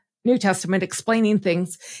the New Testament, explaining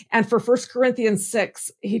things. And for 1 Corinthians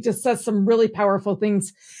 6, he just says some really powerful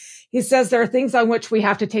things. He says there are things on which we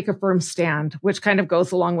have to take a firm stand, which kind of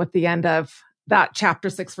goes along with the end of that chapter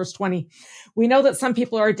 6, verse 20. We know that some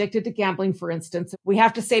people are addicted to gambling, for instance. We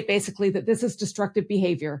have to say basically that this is destructive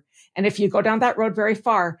behavior. And if you go down that road very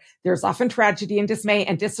far, there's often tragedy and dismay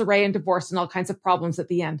and disarray and divorce and all kinds of problems at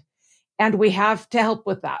the end. And we have to help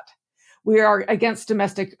with that. We are against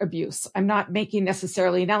domestic abuse. I'm not making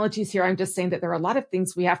necessarily analogies here. I'm just saying that there are a lot of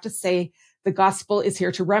things we have to say the gospel is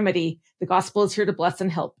here to remedy. The gospel is here to bless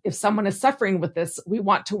and help. If someone is suffering with this, we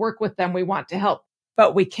want to work with them. We want to help.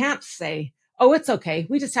 But we can't say, oh, it's okay.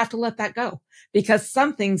 We just have to let that go. Because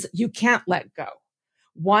some things you can't let go.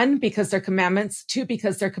 One, because they're commandments. Two,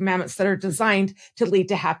 because they're commandments that are designed to lead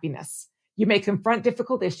to happiness. You may confront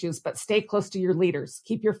difficult issues, but stay close to your leaders.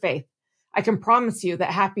 Keep your faith. I can promise you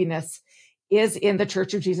that happiness is in the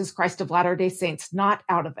Church of Jesus Christ of Latter-day Saints, not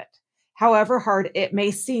out of it. However hard it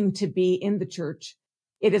may seem to be in the church,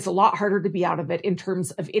 it is a lot harder to be out of it in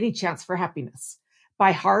terms of any chance for happiness.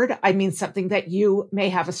 By hard, I mean something that you may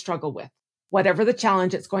have a struggle with. Whatever the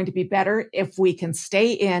challenge, it's going to be better if we can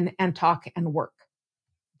stay in and talk and work.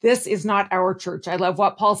 This is not our church. I love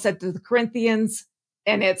what Paul said to the Corinthians,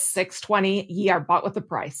 and it's 6:20, ye are bought with a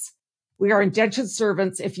price. We are indentured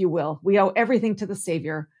servants, if you will. We owe everything to the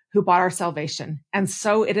Savior who bought our salvation. And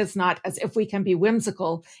so it is not as if we can be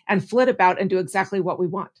whimsical and flit about and do exactly what we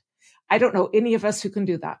want. I don't know any of us who can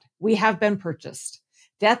do that. We have been purchased.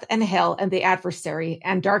 Death and hell and the adversary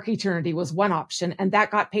and dark eternity was one option, and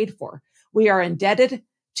that got paid for. We are indebted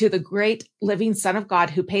to the great living Son of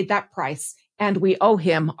God who paid that price, and we owe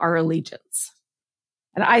him our allegiance.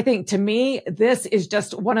 And I think, to me, this is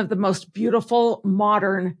just one of the most beautiful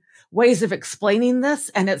modern ways of explaining this.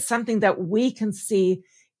 And it's something that we can see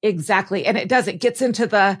exactly. And it gets into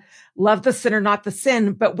the love the sinner, not the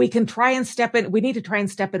sin, but we can try and step in. We need to try and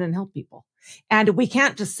step in and help people. And we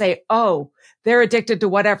can't just say, oh, they're addicted to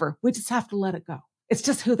whatever. We just have to let it go. It's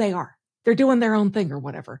just who they are. They're doing their own thing or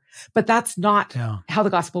whatever. But that's not how the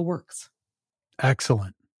gospel works.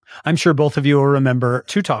 Excellent. I'm sure both of you will remember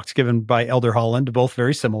two talks given by Elder Holland, both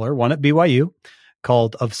very similar. One at BYU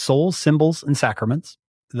called Of Souls, Symbols, and Sacraments.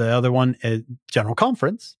 The other one at General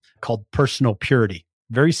Conference called Personal Purity.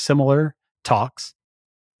 Very similar talks.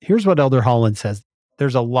 Here's what Elder Holland says.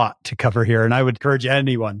 there's a lot to cover here. And I would encourage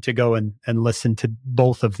anyone to go and listen to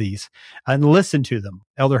both of these and listen to them.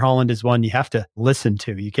 Elder Holland is one you have to listen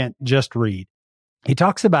to. You can't just read. He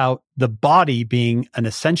talks about the body being an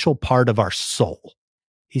essential part of our soul.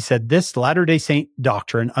 He said this Latter-day Saint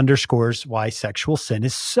doctrine underscores why sexual sin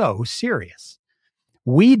is so serious.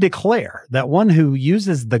 We declare that one who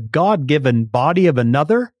uses the God-given body of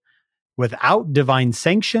another without divine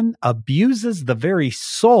sanction abuses the very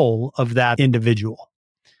soul of that individual.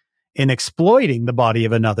 In exploiting the body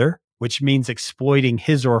of another, which means exploiting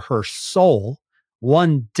his or her soul,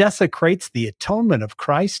 one desecrates the atonement of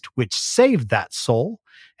Christ, which saved that soul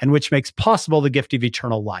and which makes possible the gift of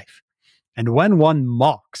eternal life. And when one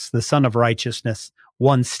mocks the Son of Righteousness,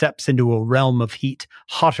 one steps into a realm of heat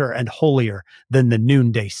hotter and holier than the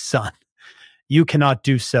noonday sun. You cannot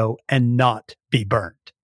do so and not be burned.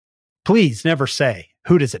 Please never say,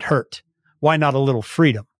 who does it hurt? Why not a little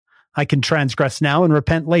freedom? I can transgress now and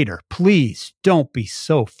repent later. Please don't be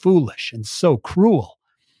so foolish and so cruel.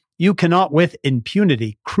 You cannot with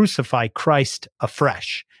impunity crucify Christ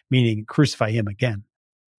afresh, meaning crucify him again.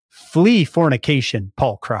 Flee fornication,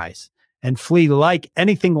 Paul cries, and flee like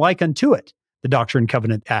anything like unto it, the Doctrine and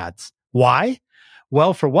Covenant adds. Why?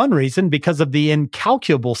 Well, for one reason, because of the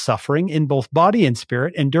incalculable suffering in both body and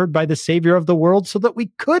spirit endured by the Savior of the world so that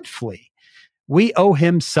we could flee. We owe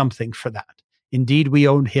him something for that. Indeed, we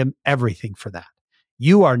owe him everything for that.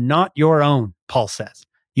 You are not your own, Paul says.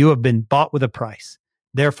 You have been bought with a price.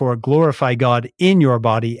 Therefore, glorify God in your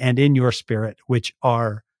body and in your spirit, which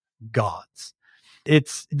are God's.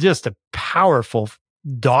 It's just a powerful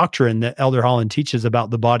doctrine that Elder Holland teaches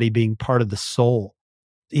about the body being part of the soul.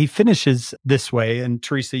 He finishes this way, and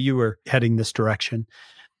Teresa, you were heading this direction.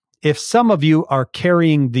 If some of you are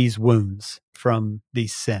carrying these wounds from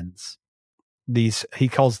these sins, he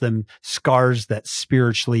calls them scars that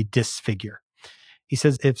spiritually disfigure. He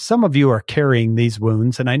says, if some of you are carrying these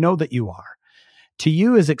wounds, and I know that you are, to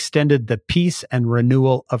you is extended the peace and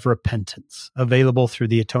renewal of repentance, available through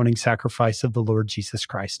the atoning sacrifice of the Lord Jesus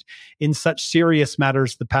Christ. In such serious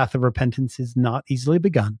matters, the path of repentance is not easily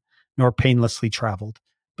begun, nor painlessly traveled,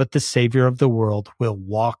 but the Savior of the world will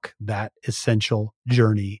walk that essential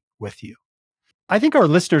journey with you. I think our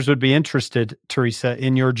listeners would be interested, Teresa,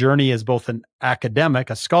 in your journey as both an academic,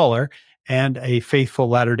 a scholar, and a faithful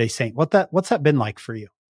Latter-day Saint. What's that been like for you?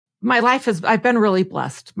 My life I've been really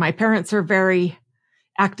blessed. My parents are very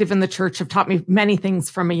active in the church, have taught me many things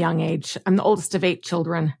from a young age. I'm the oldest of 8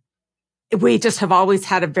 children. We just have always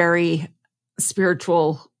had a very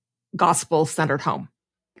spiritual, gospel-centered home.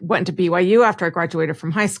 Went to BYU after I graduated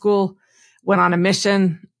from high school, went on a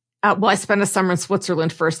mission. I spent a summer in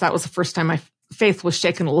Switzerland first. That was the first time my faith was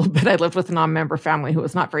shaken a little bit. I lived with a non-member family who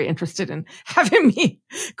was not very interested in having me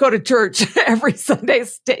go to church every Sunday,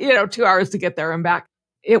 2 hours to get there and back.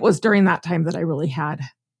 It was during that time that I really had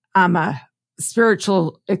a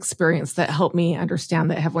spiritual experience that helped me understand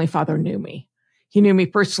that Heavenly Father knew me. He knew me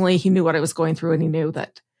personally. He knew what I was going through, and he knew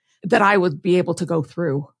that I would be able to go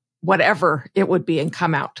through whatever it would be and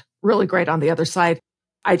come out really great on the other side.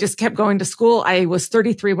 I just kept going to school. I was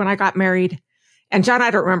 33 when I got married. And John,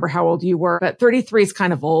 I don't remember how old you were, but 33 is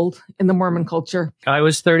kind of old in the Mormon culture. I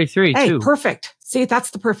was 33 too. Hey, perfect. See,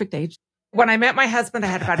 that's the perfect age. When I met my husband, I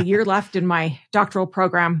had about a year left in my doctoral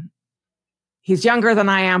program. He's younger than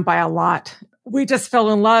I am by a lot. We just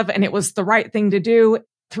fell in love, and it was the right thing to do.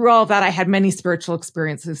 Through all of that, I had many spiritual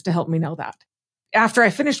experiences to help me know that. After I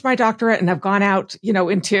finished my doctorate and have gone out,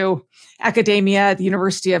 into academia, the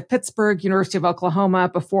University of Pittsburgh, University of Oklahoma,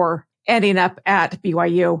 before ending up at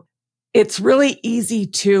BYU, it's really easy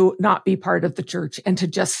to not be part of the church and to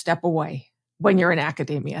just step away when you're in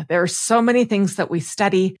academia. There are so many things that we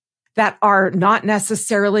study that are not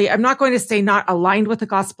necessarily, I'm not going to say not aligned with the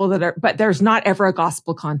gospel, but there's not ever a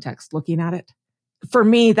gospel context looking at it. For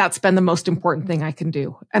me, that's been the most important thing I can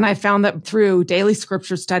do. And I found that through daily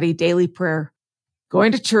scripture study, daily prayer,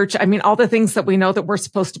 going to church, all the things that we know that we're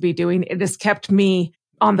supposed to be doing, it has kept me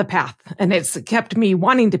on the path, and it's kept me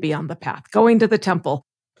wanting to be on the path, going to the temple.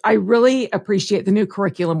 I really appreciate the new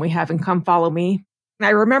curriculum we have in Come Follow Me. And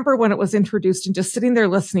I remember when it was introduced and just sitting there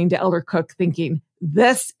listening to Elder Cook thinking,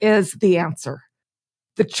 this is the answer.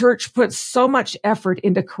 The church puts so much effort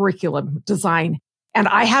into curriculum design, and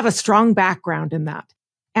I have a strong background in that.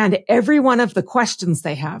 And every one of the questions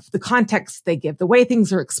they have, the context they give, the way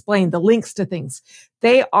things are explained, the links to things,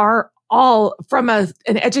 they are all, from an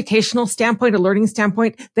educational standpoint, a learning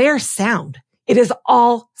standpoint, they are sound. It is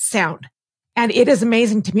all sound. And it is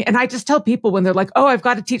amazing to me. And I just tell people when they're like, oh, I've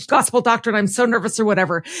got to teach gospel doctrine, I'm so nervous or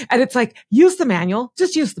whatever. And it's like, use the manual.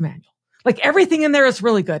 Just use the manual. Like everything in there is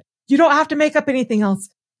really good. You don't have to make up anything else.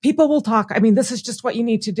 people will talk. I mean, this is just what you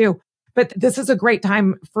need to do. But this is a great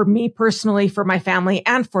time for me personally, for my family,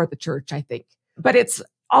 and for the church, I think. But it's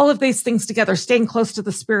all of these things together, staying close to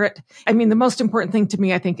the Spirit. I mean, the most important thing to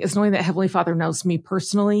me, I think, is knowing that Heavenly Father knows me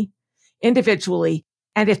personally, individually.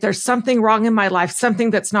 And if there's something wrong in my life, something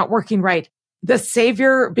that's not working right, the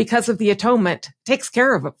Savior, because of the atonement, takes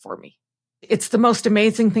care of it for me. It's the most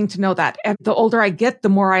amazing thing to know that. And the older I get, the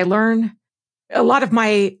more I learn. A lot of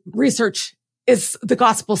my research is the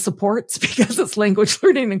gospel supports because it's language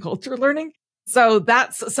learning and culture learning. So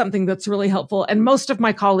that's something that's really helpful. And most of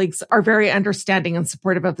my colleagues are very understanding and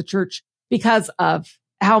supportive of the church because of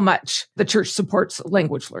how much the church supports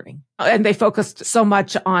language learning. And they focused so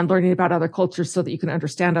much on learning about other cultures so that you can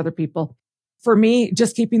understand other people. For me,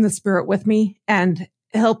 just keeping the Spirit with me and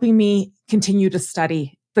helping me continue to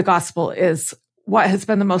study the gospel is what has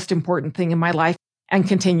been the most important thing in my life and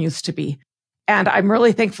continues to be. And I'm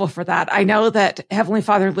really thankful for that. I know that Heavenly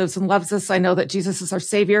Father lives and loves us. I know that Jesus is our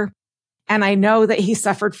Savior. And I know that he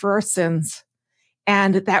suffered for our sins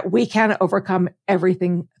and that we can overcome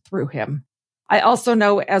everything through him. I also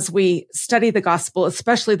know as we study the gospel,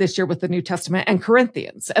 especially this year with the New Testament and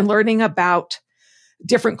Corinthians and learning about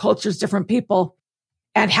different cultures, different people,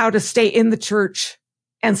 and how to stay in the church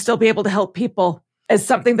and still be able to help people is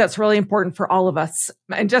something that's really important for all of us.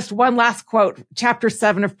 And just one last quote, chapter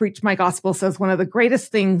 7 of Preach My Gospel says, one of the greatest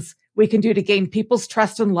things we can do to gain people's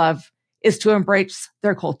trust and love is to embrace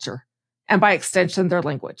their culture and by extension, their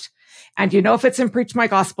language. And if it's in Preach My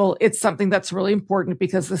Gospel, it's something that's really important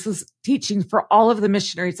because this is teaching for all of the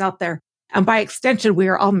missionaries out there. And by extension, we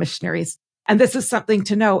are all missionaries. And this is something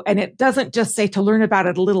to know. And it doesn't just say to learn about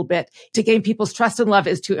it a little bit. To gain people's trust and love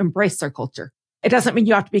is to embrace their culture. It doesn't mean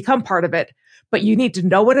you have to become part of it, but you need to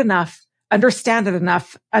know it enough, understand it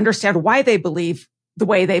enough, understand why they believe the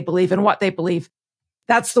way they believe and what they believe.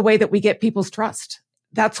 That's the way that we get people's trust.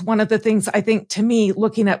 That's one of the things I think, to me,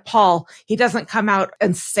 looking at Paul, he doesn't come out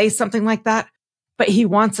and say something like that, but he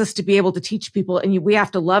wants us to be able to teach people, and we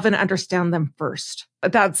have to love and understand them first.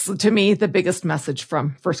 That's, to me, the biggest message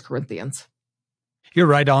from 1 Corinthians. You're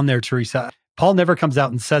right on there, Teresa. Paul never comes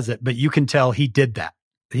out and says it, but you can tell he did that.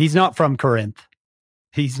 He's not from Corinth.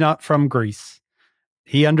 He's not from Greece.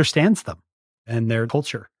 He understands them and their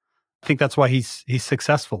culture. I think that's why he's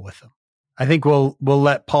successful with them. I think we'll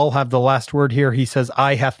let Paul have the last word here. He says,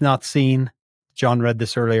 "Eye hath not seen," John read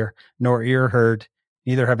this earlier, "nor ear heard,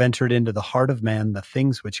 neither have entered into the heart of man the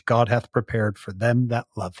things which God hath prepared for them that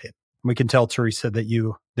love him." We can tell, Teresa, that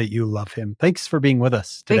you love him. Thanks for being with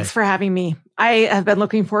us today. Thanks for having me. I have been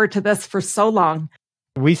looking forward to this for so long.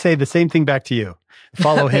 We say the same thing back to you.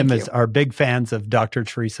 Follow him as our big fans of Dr.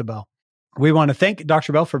 Teresa Bell. We want to thank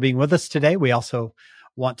Dr. Bell for being with us today. We also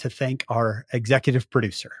want to thank our executive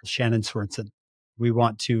producer, Shannon Sorensen. We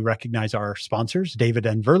want to recognize our sponsors, David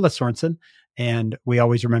and Verla Sorensen, and we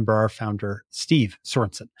always remember our founder, Steve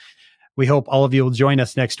Sorensen. We hope all of you will join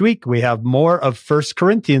us next week. We have more of 1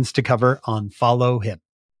 Corinthians to cover on Follow Him.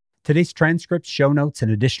 Today's transcripts, show notes,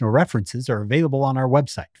 and additional references are available on our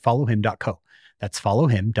website, followhim.co. That's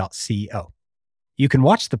followhim.co. You can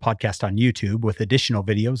watch the podcast on YouTube with additional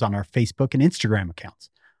videos on our Facebook and Instagram accounts.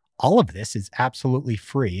 All of this is absolutely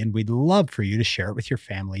free, and we'd love for you to share it with your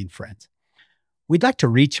family and friends. We'd like to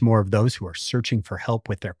reach more of those who are searching for help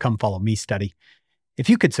with their Come Follow Me study. If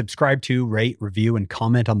you could subscribe to, rate, review, and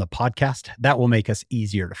comment on the podcast, that will make us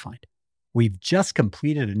easier to find. We've just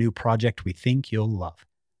completed a new project we think you'll love.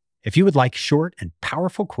 If you would like short and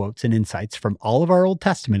powerful quotes and insights from all of our Old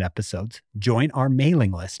Testament episodes, join our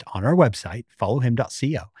mailing list on our website,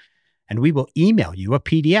 followhim.co, and we will email you a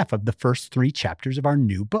PDF of the first 3 chapters of our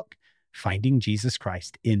new book, Finding Jesus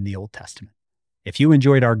Christ in the Old Testament. If you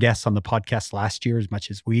enjoyed our guests on the podcast last year as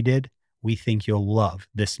much as we did, we think you'll love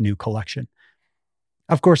this new collection.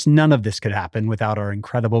 Of course, none of this could happen without our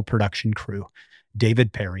incredible production crew: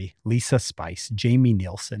 David Perry, Lisa Spice, Jamie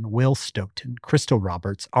Nielsen, Will Stoughton, Crystal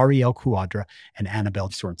Roberts, Ariel Cuadra, and Annabelle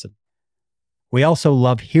Sorensen. We also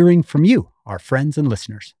love hearing from you, our friends and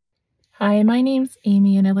listeners. Hi, my name's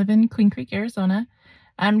Amy and I live in Queen Creek, Arizona.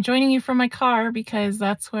 I'm joining you from my car because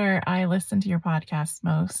that's where I listen to your podcast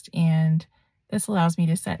most, and this allows me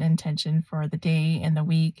to set an intention for the day and the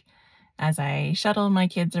week as I shuttle my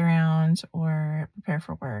kids around or prepare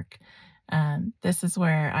for work. This is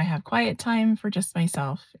where I have quiet time for just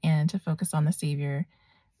myself and to focus on the Savior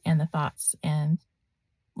and the thoughts and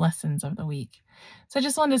lessons of the week. So I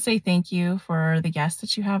just wanted to say thank you for the guests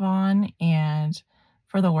that you have on and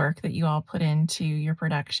for the work that you all put into your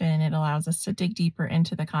production. It allows us to dig deeper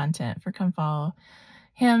into the content for Come Follow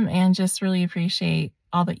Him, and just really appreciate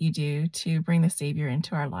all that you do to bring the Savior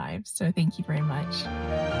into our lives. So thank you very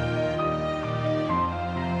much.